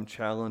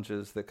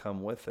challenges that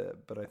come with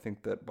it, but I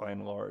think that by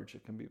and large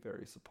it can be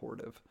very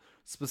supportive,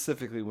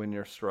 specifically when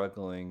you're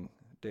struggling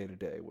day to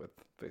day with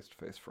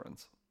face-to-face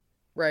friends.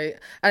 Right.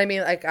 And I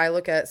mean, like, I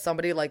look at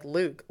somebody like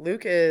Luke.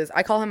 Luke is,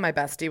 I call him my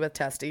bestie with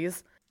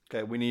testes.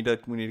 Okay, we need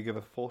to give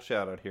a full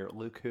shout out here.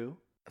 Luke who?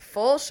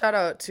 Full shout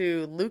out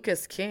to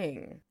Lucas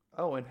King.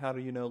 Oh, and how do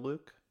you know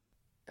Luke?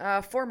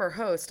 Former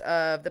host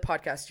of the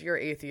podcast Your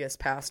Atheist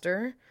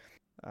Pastor.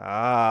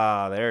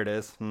 Ah, there it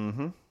is.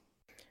 Mm-hmm.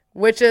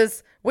 Which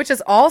is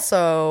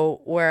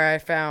also where I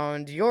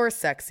found your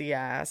sexy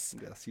ass.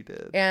 Yes, you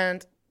did.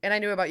 And I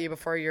knew about you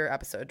before your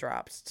episode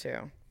dropped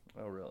too.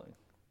 Oh, really?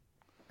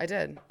 I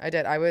did.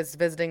 I was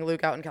visiting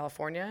Luke out in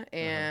California,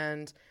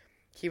 and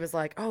he was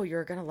like, "Oh,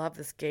 you're gonna love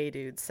this gay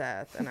dude,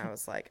 Seth." And I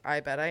was like, "I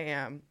bet I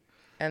am."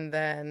 And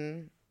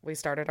then we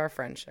started our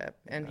friendship,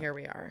 and here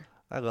we are.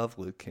 I love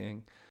Luke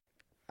King.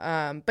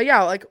 But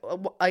yeah,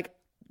 like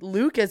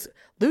Luke is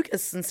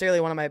sincerely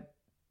one of my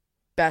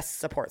best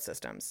support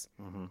systems.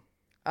 Mm-hmm.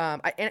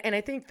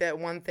 I think that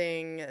one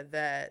thing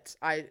that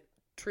I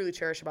truly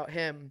cherish about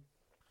him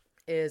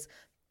is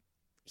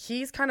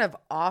he's kind of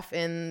off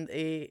in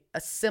a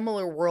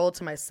similar world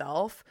to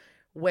myself,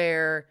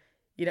 where,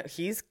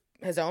 he's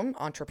his own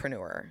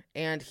entrepreneur,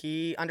 and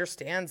he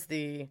understands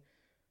the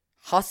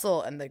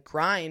hustle and the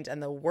grind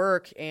and the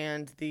work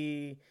and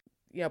the,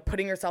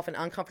 putting yourself in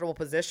uncomfortable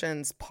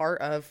positions,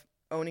 part of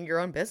owning your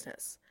own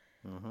business.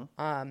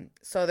 Mm-hmm.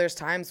 So there's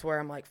times where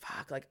I'm like,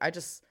 fuck, like I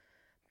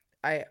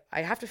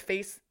have to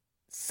face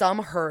some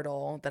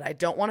hurdle that I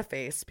don't want to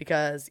face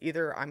because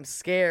either I'm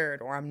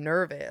scared or I'm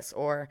nervous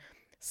or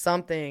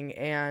something,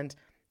 and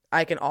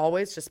I can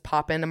always just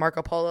pop into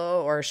Marco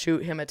Polo or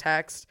shoot him a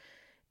text,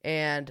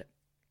 and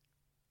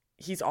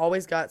he's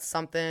always got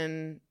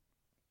something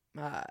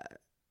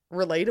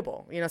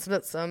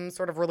relatable, some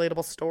sort of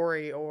relatable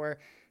story or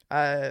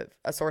a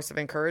source of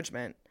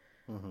encouragement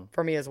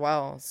for me as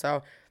well.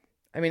 So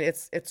I mean,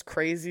 it's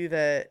crazy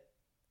that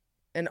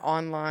an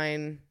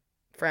online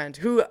friend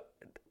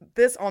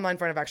this online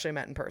friend I've actually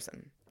met in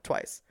person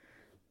twice,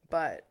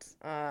 but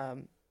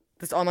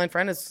this online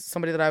friend is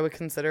somebody that I would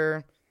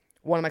consider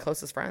one of my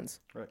closest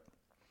friends. Right.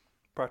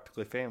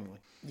 Practically family.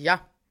 Yeah.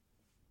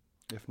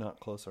 If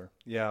not closer.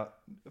 Yeah,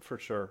 for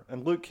sure.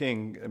 And Luke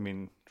King, I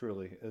mean,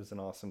 truly is an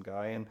awesome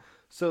guy. And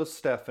so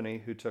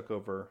Stephanie, who took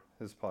over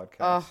his podcast.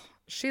 Oh,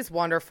 she's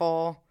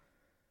wonderful.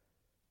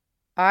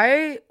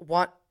 I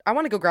want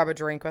to go grab a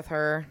drink with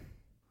her.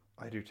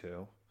 I do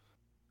too.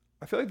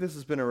 I feel like this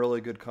has been a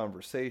really good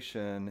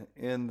conversation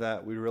in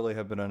that we really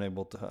have been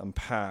unable to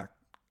unpack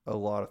a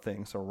lot of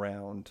things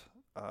around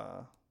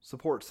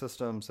support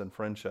systems and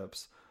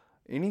friendships.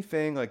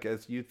 Anything, like,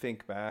 as you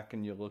think back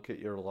and you look at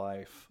your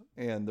life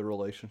and the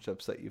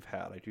relationships that you've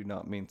had, I do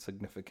not mean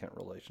significant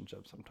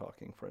relationships, I'm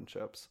talking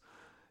friendships.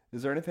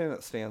 Is there anything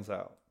that stands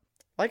out?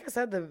 Like I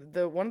said,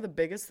 the one of the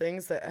biggest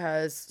things that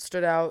has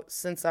stood out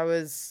since I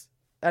was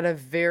at a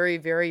very,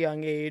 very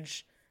young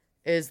age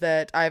is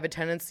that I have a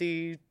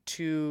tendency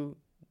to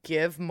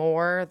give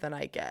more than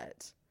I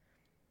get.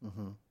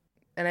 Mm-hmm.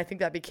 And I think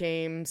that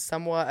became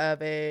somewhat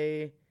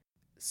of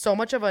so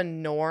much of a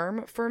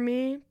norm for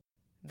me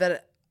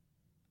that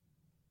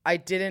I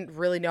didn't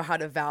really know how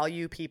to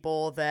value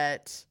people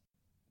that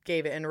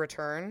gave it in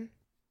return.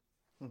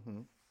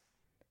 Mm-hmm.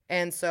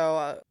 And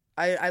so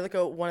I look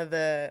at one of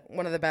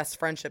the best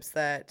friendships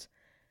that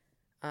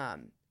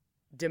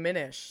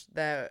diminished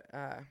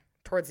that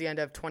towards the end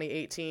of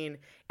 2018,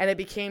 and it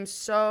became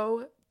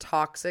so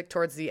toxic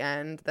towards the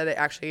end that it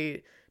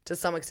actually, to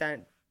some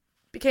extent,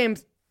 became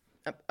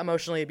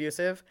emotionally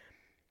abusive.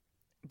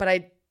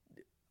 But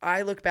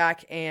I look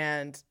back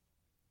and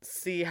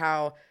see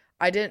how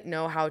I didn't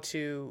know how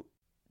to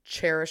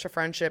cherish a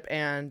friendship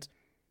and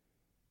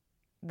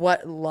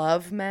what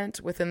love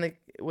meant within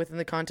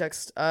the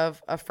context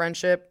of a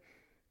friendship.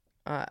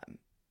 And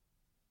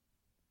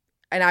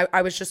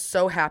I was just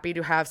so happy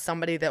to have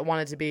somebody that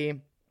wanted to be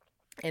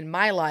in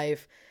my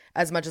life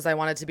as much as I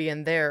wanted to be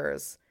in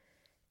theirs.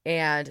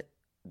 And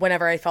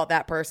whenever I felt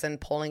that person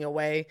pulling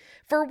away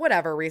for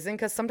whatever reason,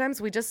 because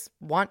sometimes we just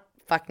want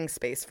fucking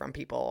space from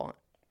people.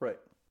 Right.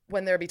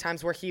 When there'd be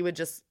times where he would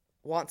just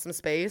want some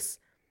space,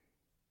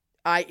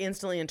 I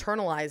instantly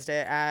internalized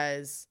it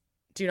as,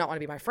 do you not want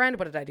to be my friend?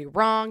 What did I do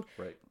wrong?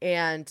 Right.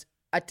 And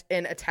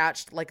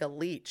attached like a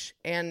leech.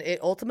 And it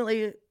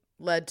ultimately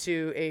led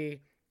to a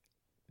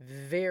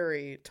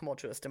very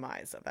tumultuous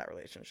demise of that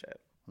relationship.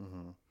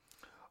 Mm-hmm.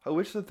 I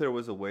wish that there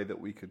was a way that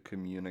we could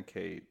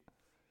communicate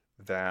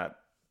that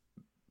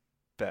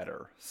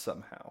better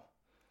somehow.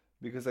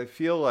 Because I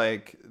feel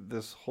like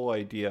this whole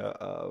idea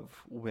of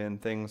when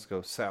things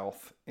go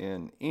south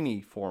in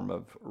any form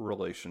of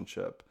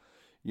relationship,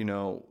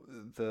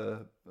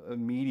 the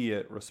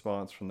immediate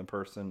response from the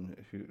person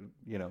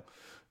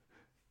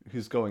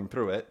who's going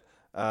through it,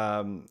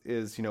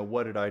 is,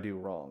 what did I do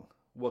wrong?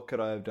 What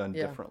could I have done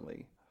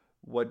differently?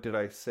 What did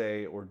I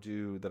say or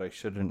do that I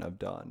shouldn't have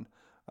done?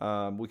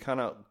 We kind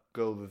of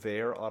go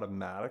there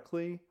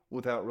automatically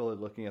without really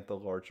looking at the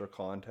larger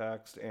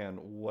context and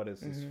what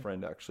is this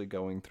friend actually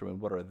going through and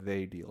what are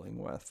they dealing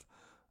with.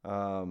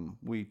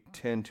 We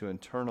tend to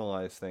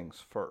internalize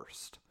things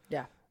first.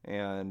 Yeah.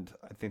 And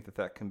I think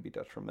that can be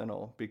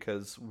detrimental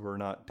because we're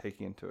not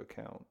taking into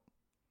account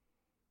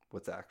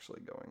what's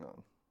actually going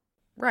on.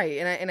 Right.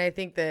 And I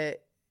think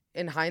that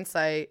in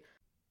hindsight,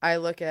 I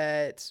look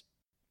at,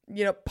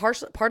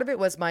 part of it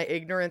was my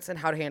ignorance and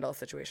how to handle a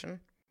situation.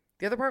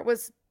 The other part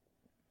was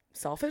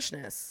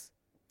selfishness,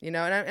 and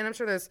I'm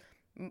sure there's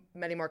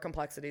many more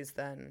complexities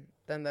than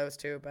those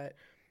two. But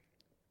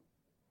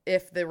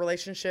if the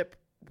relationship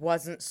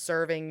wasn't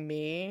serving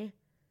me,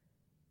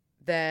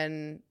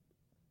 then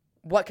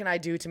what can I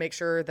do to make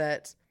sure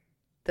that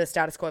the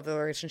status quo of the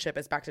relationship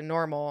is back to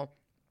normal?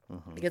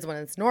 Because when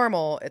it's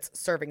normal, it's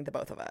serving the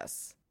both of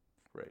us.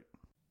 Right.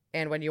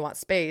 And when you want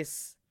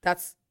space,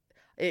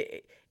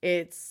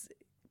 it's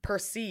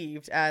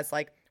perceived as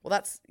like, well,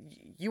 that's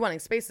you wanting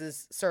space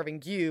is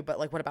serving you, but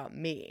like, what about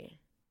me?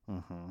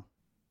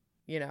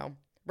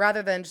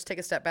 Rather than just take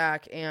a step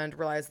back and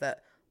realize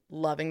that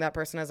loving that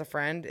person as a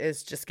friend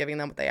is just giving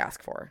them what they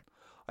ask for.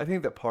 I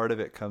think that part of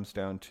it comes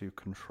down to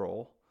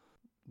control.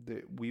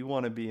 We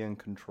want to be in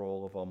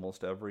control of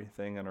almost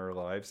everything in our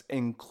lives,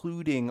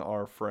 including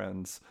our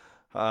friends.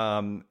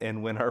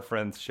 And when our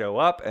friends show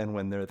up and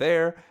when they're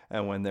there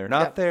and when they're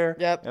not there.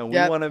 And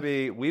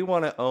we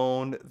want to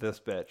own this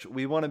bitch.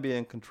 We want to be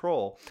in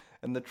control.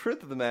 And the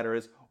truth of the matter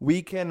is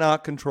we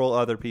cannot control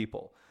other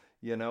people.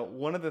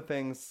 One of the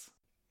things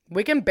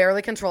we can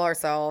barely control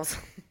ourselves.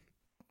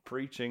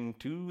 Preaching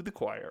to the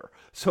choir.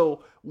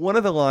 So one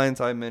of the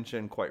lines I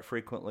mention quite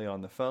frequently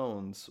on the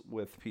phones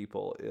with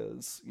people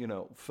is,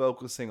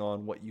 focusing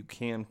on what you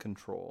can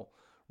control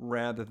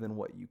rather than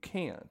what you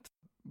can't.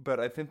 But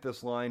I think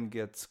this line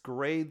gets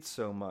grayed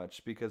so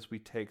much because we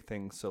take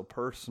things so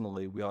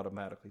personally, we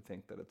automatically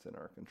think that it's in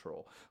our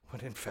control,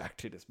 when in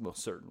fact it is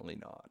most certainly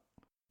not.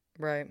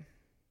 Right.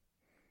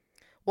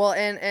 Well,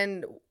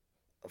 and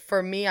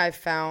for me, I've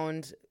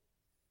found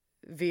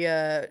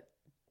via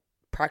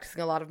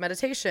practicing a lot of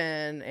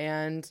meditation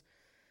and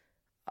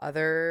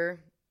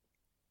other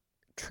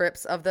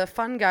trips of the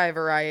fun guy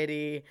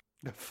variety.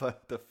 The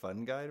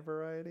fun guy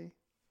variety?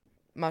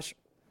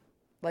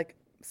 Like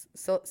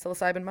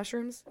psilocybin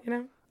mushrooms,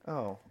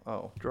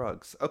 Oh,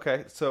 drugs.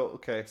 Okay, so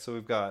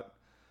we've got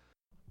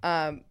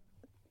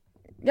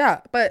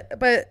yeah, but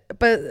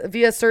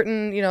via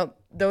certain,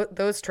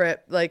 those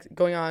trip, like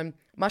going on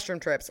mushroom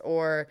trips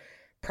or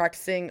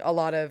practicing a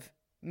lot of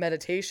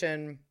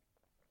meditation,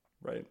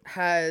 right,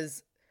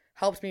 has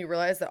helped me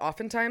realize that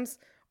oftentimes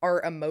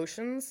our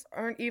emotions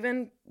aren't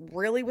even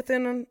really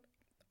within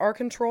our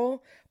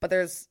control, but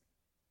there's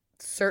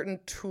certain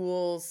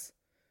tools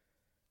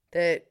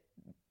that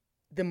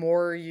the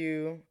more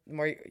you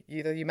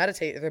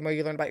meditate, the more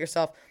you learn about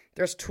yourself,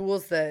 there's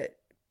tools that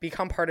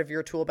become part of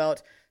your tool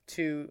belt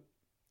to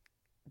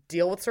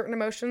deal with certain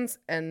emotions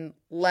and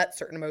let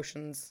certain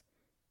emotions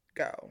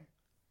go.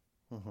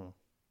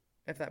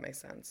 If that makes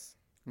sense.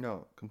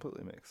 No,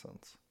 completely makes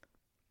sense.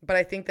 But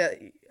I think that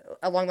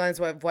along the lines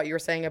of what you were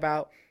saying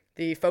about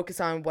the focus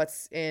on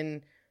what's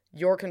in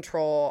your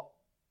control,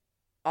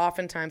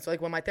 oftentimes,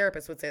 like when my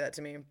therapist would say that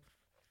to me,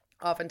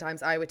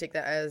 oftentimes I would take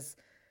that as,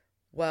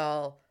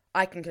 well,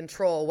 I can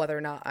control whether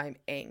or not I'm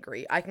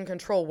angry. I can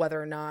control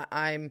whether or not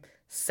I'm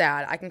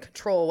sad. I can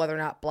control whether or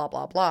not blah,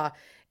 blah, blah.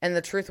 And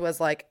the truth was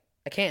like,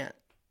 I can't.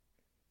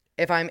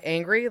 If I'm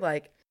angry,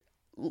 like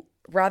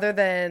rather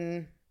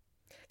than,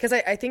 because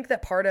I think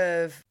that part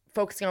of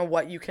focusing on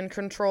what you can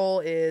control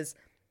is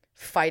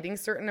fighting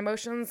certain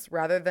emotions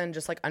rather than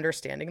just like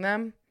understanding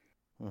them.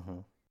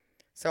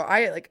 So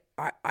I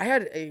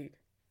had a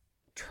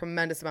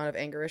tremendous amount of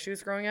anger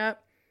issues growing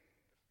up.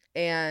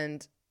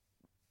 And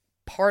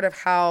part of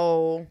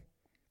how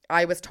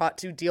I was taught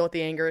to deal with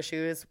the anger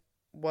issues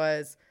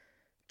was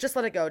just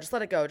let it go, just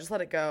let it go, just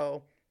let it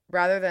go,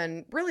 rather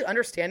than really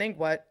understanding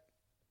what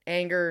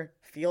anger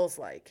feels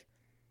like.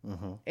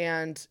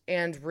 And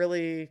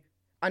really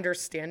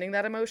understanding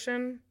that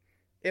emotion.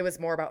 It was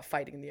more about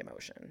fighting the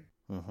emotion.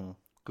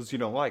 Because you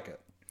don't like it.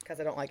 Because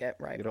I don't like it,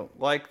 right. You don't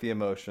like the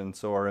emotion,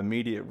 so our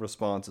immediate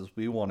response is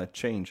we want to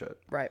change it.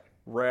 Right.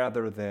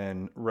 Rather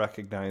than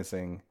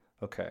recognizing,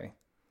 okay,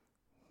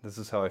 this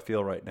is how I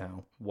feel right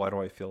now. Why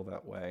do I feel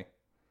that way?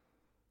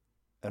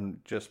 And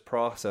just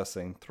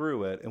processing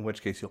through it, in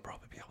which case you'll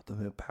probably be able to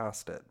move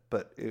past it.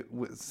 But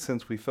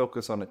since we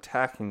focus on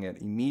attacking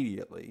it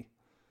immediately,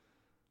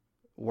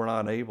 we're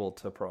not able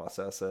to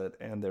process it,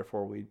 and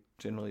therefore we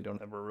generally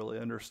don't ever really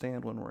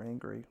understand when we're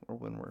angry or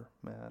when we're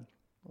mad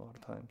a lot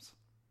of times.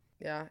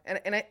 Yeah,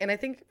 and I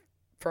think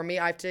for me,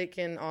 I've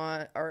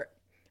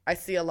I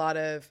see a lot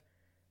of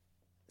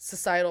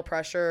societal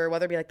pressure,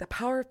 whether it be like the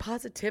power of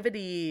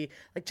positivity,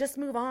 like just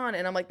move on.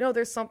 And I'm like, no,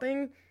 there's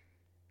something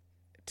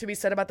to be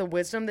said about the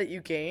wisdom that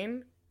you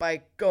gain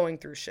by going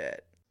through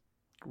shit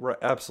Right,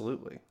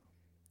 absolutely.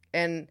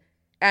 and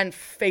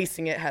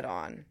facing it head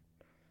on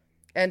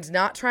and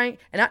not trying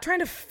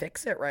to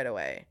fix it right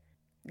away.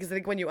 Because I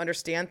think when you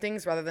understand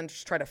things rather than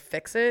just try to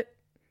fix it,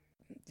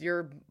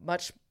 you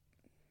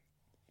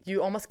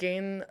almost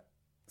gain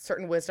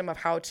certain wisdom of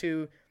how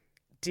to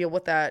deal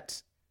with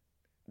that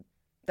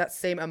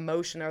same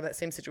emotion or that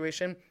same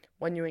situation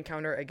when you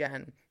encounter it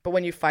again. But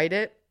when you fight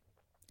it,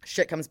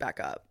 shit comes back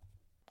up.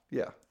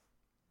 Yeah.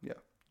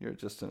 You're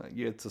just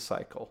it's a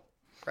cycle.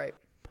 Right.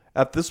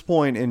 At this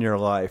point in your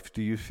life,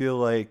 do you feel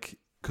like,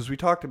 because we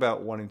talked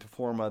about wanting to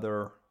form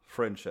other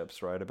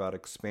friendships, right? About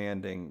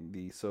expanding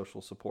the social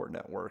support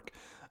network.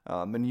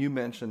 And you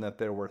mentioned that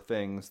there were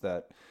things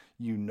that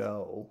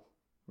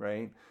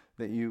right,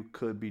 that you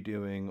could be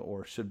doing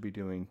or should be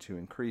doing to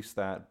increase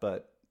that.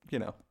 But,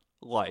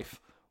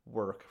 life,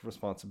 work,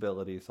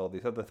 responsibilities, all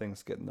these other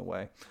things get in the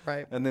way.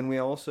 Right. And then we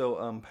also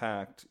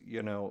unpacked,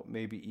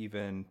 maybe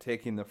even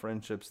taking the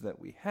friendships that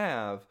we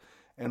have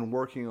and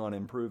working on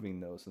improving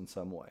those in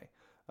some way.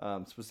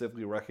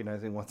 Specifically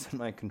recognizing what's in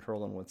my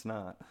control and what's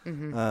not,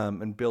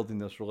 and building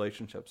those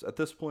relationships. At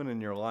this point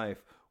in your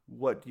life,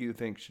 what do you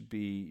think should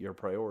be your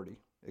priority?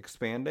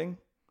 Expanding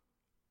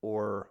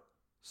or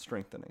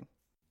strengthening?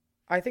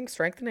 I think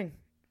strengthening.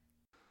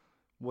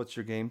 What's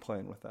your game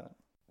plan with that?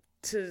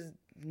 To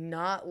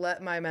not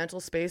let my mental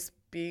space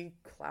be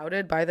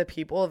clouded by the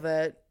people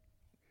that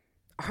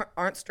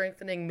aren't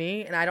strengthening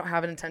me, and I don't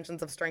have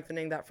intentions of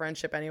strengthening that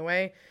friendship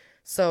anyway.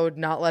 So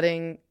not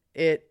letting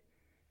it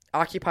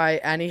occupy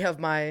any of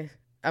my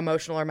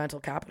emotional or mental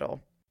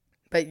capital,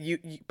 but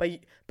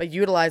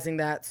utilizing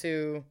that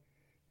to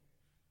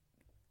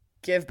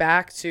give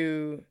back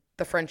to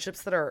the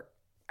friendships that are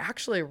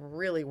actually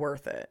really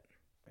worth it.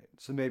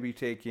 So maybe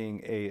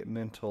taking a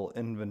mental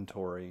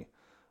inventory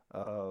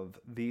of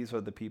these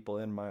are the people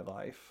in my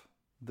life.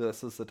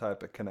 This is the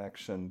type of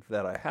connection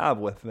that I have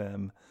with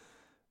them.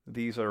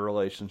 These are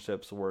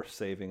relationships worth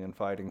saving and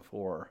fighting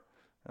for.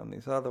 And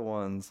these other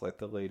ones, like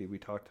the lady we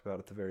talked about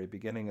at the very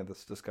beginning of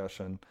this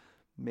discussion,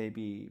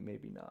 maybe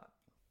not.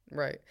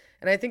 Right.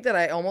 And I think that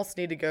I almost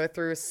need to go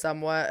through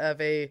somewhat of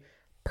a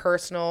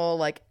personal,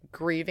 like,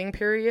 grieving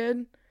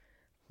period.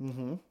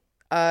 Mm-hmm.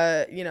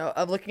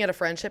 Of looking at a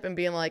friendship and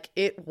being like,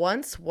 it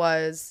once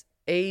was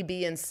A,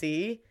 B, and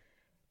C,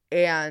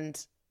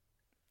 and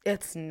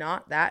it's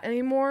not that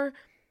anymore.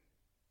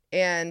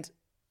 And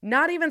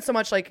not even so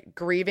much like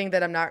grieving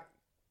that I'm not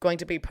going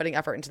to be putting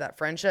effort into that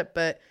friendship,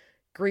 but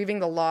grieving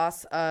the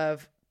loss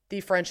of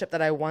the friendship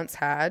that I once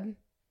had.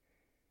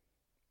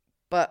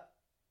 But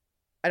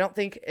I don't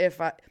think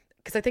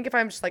because I think if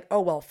I'm just like,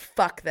 oh, well,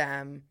 fuck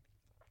them,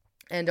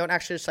 and don't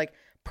actually just like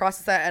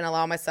process that and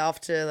allow myself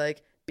to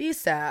like be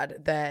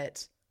sad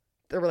that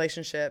the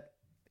relationship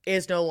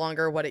is no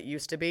longer what it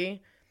used to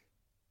be,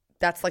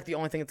 that's like the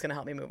only thing that's going to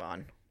help me move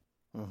on.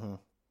 Mm-hmm.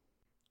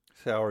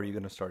 So how are you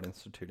going to start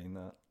instituting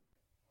that?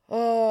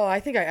 Oh,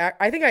 I think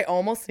I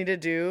almost need to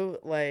do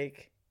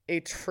like a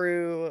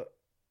true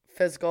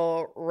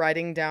physical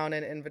writing down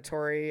an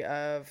inventory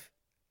of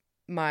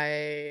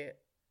my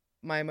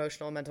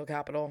emotional and mental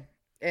capital,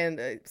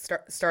 and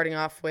starting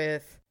off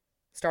with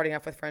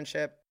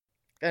friendship,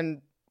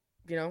 and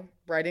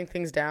writing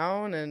things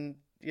down, and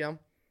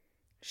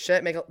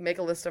make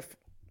a list of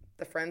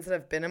the friends that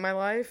have been in my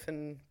life,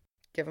 and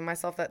giving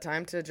myself that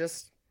time to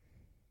just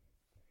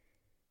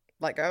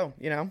let go.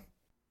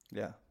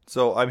 Yeah.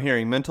 So I'm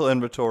hearing mental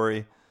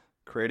inventory,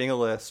 creating a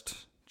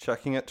list,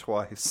 checking it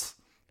twice.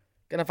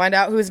 Gonna find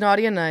out who's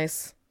naughty and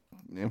nice.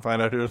 And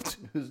find out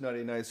who's naughty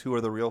and nice, who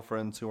are the real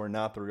friends, who are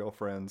not the real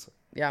friends.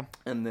 Yeah.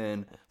 And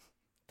then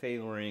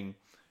tailoring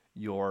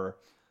your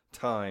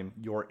time,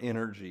 your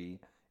energy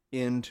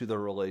into the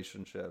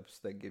relationships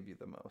that give you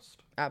the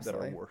most.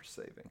 Absolutely. That are worth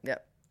saving.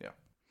 Yep. Yeah.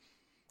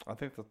 I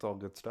think that's all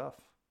good stuff.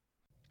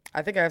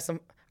 I think I have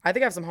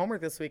some homework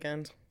this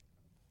weekend.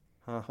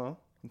 Uh-huh.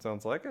 It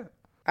sounds like it.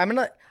 I'm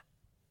gonna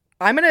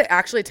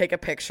actually take a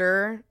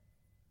picture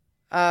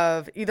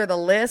of either the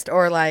list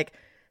or like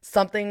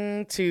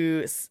something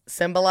to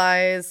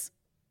symbolize,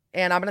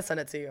 and I'm gonna send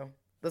it to you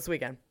this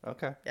weekend.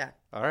 Okay. Yeah.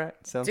 All right.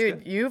 Sounds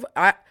Dude, good.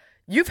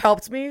 you've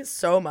helped me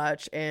so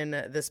much in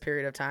this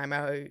period of time.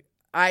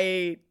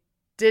 I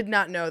did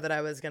not know that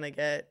I was gonna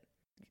get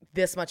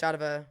this much out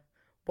of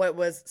what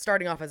was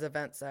starting off as a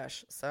vent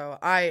sesh. So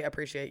I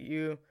appreciate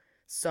you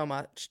so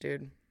much,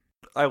 dude.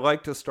 I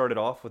like to start it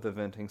off with a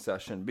venting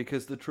session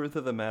because the truth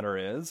of the matter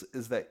is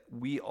that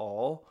we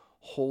all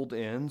hold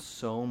in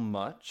so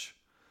much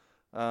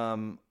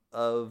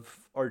of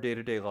our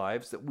day-to-day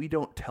lives that we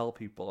don't tell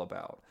people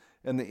about.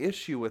 And the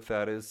issue with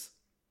that is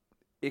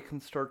it can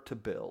start to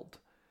build.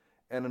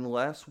 And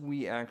unless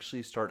we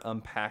actually start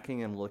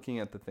unpacking and looking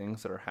at the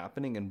things that are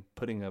happening and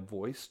putting a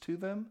voice to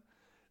them,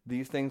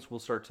 these things will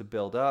start to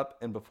build up.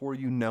 And before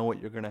you know it,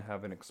 you're going to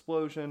have an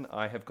explosion.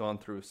 I have gone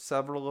through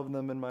several of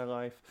them in my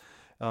life.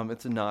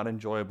 It's not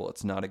enjoyable.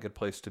 It's not a good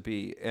place to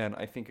be. And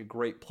I think a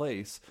great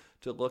place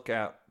to look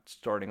at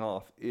starting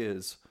off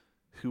is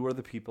who are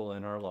the people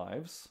in our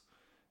lives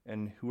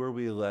and who are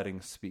we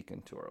letting speak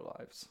into our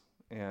lives.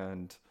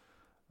 And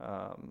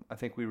I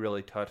think we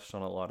really touched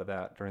on a lot of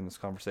that during this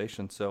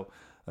conversation. So,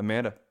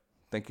 Amanda,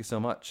 thank you so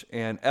much.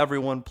 And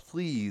everyone,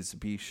 please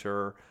be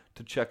sure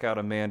to check out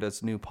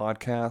Amanda's new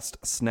podcast,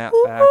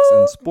 Snapbacks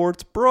and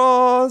Sports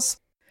Bras.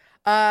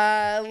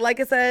 Like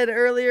I said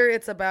earlier,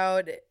 it's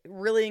about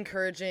really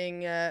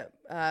encouraging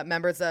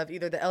members of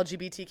either the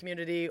LGBT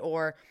community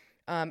or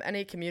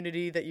any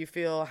community that you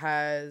feel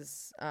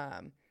has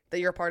that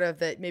you're a part of,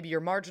 that maybe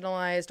you're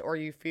marginalized or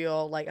you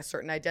feel like a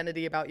certain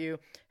identity about you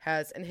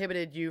has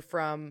inhibited you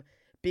from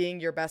being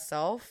your best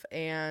self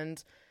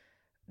and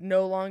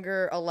no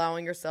longer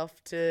allowing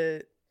yourself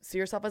to see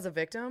yourself as a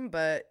victim,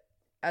 but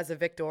as a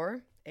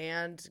victor,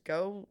 and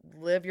go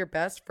live your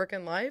best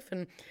freaking life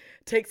and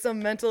take some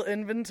mental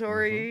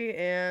inventory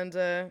and,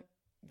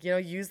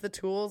 use the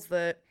tools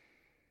that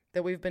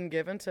we've been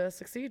given to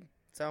succeed.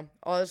 So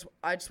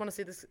I just want to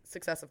see the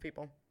success of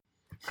people.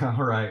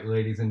 All right,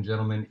 ladies and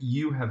gentlemen,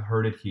 you have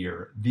heard it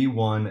here. The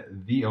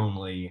one, the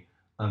only,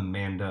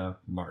 Amanda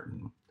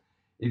Martin.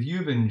 If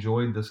you've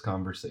enjoyed this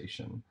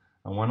conversation,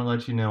 I want to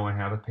let you know I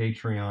have a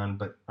Patreon,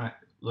 but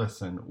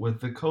listen,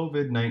 with the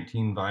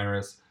COVID-19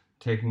 virus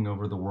taking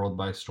over the world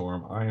by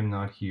storm, I am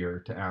not here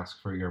to ask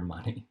for your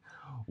money.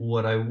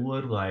 What I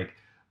would like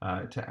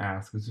to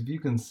ask is if you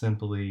can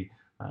simply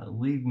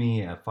leave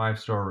me a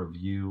 5-star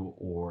review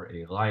or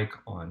a like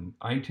on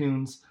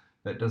iTunes.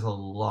 That does a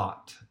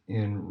lot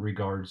in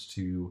regards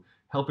to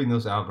helping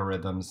those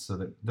algorithms so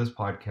that this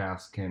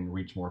podcast can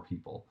reach more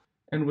people.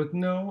 And with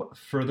no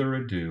further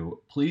ado,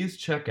 please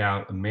check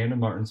out Amanda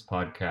Martin's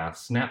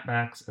podcast,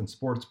 Snapbacks and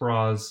Sports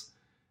Bras,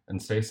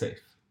 and stay safe.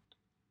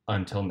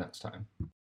 Until next time.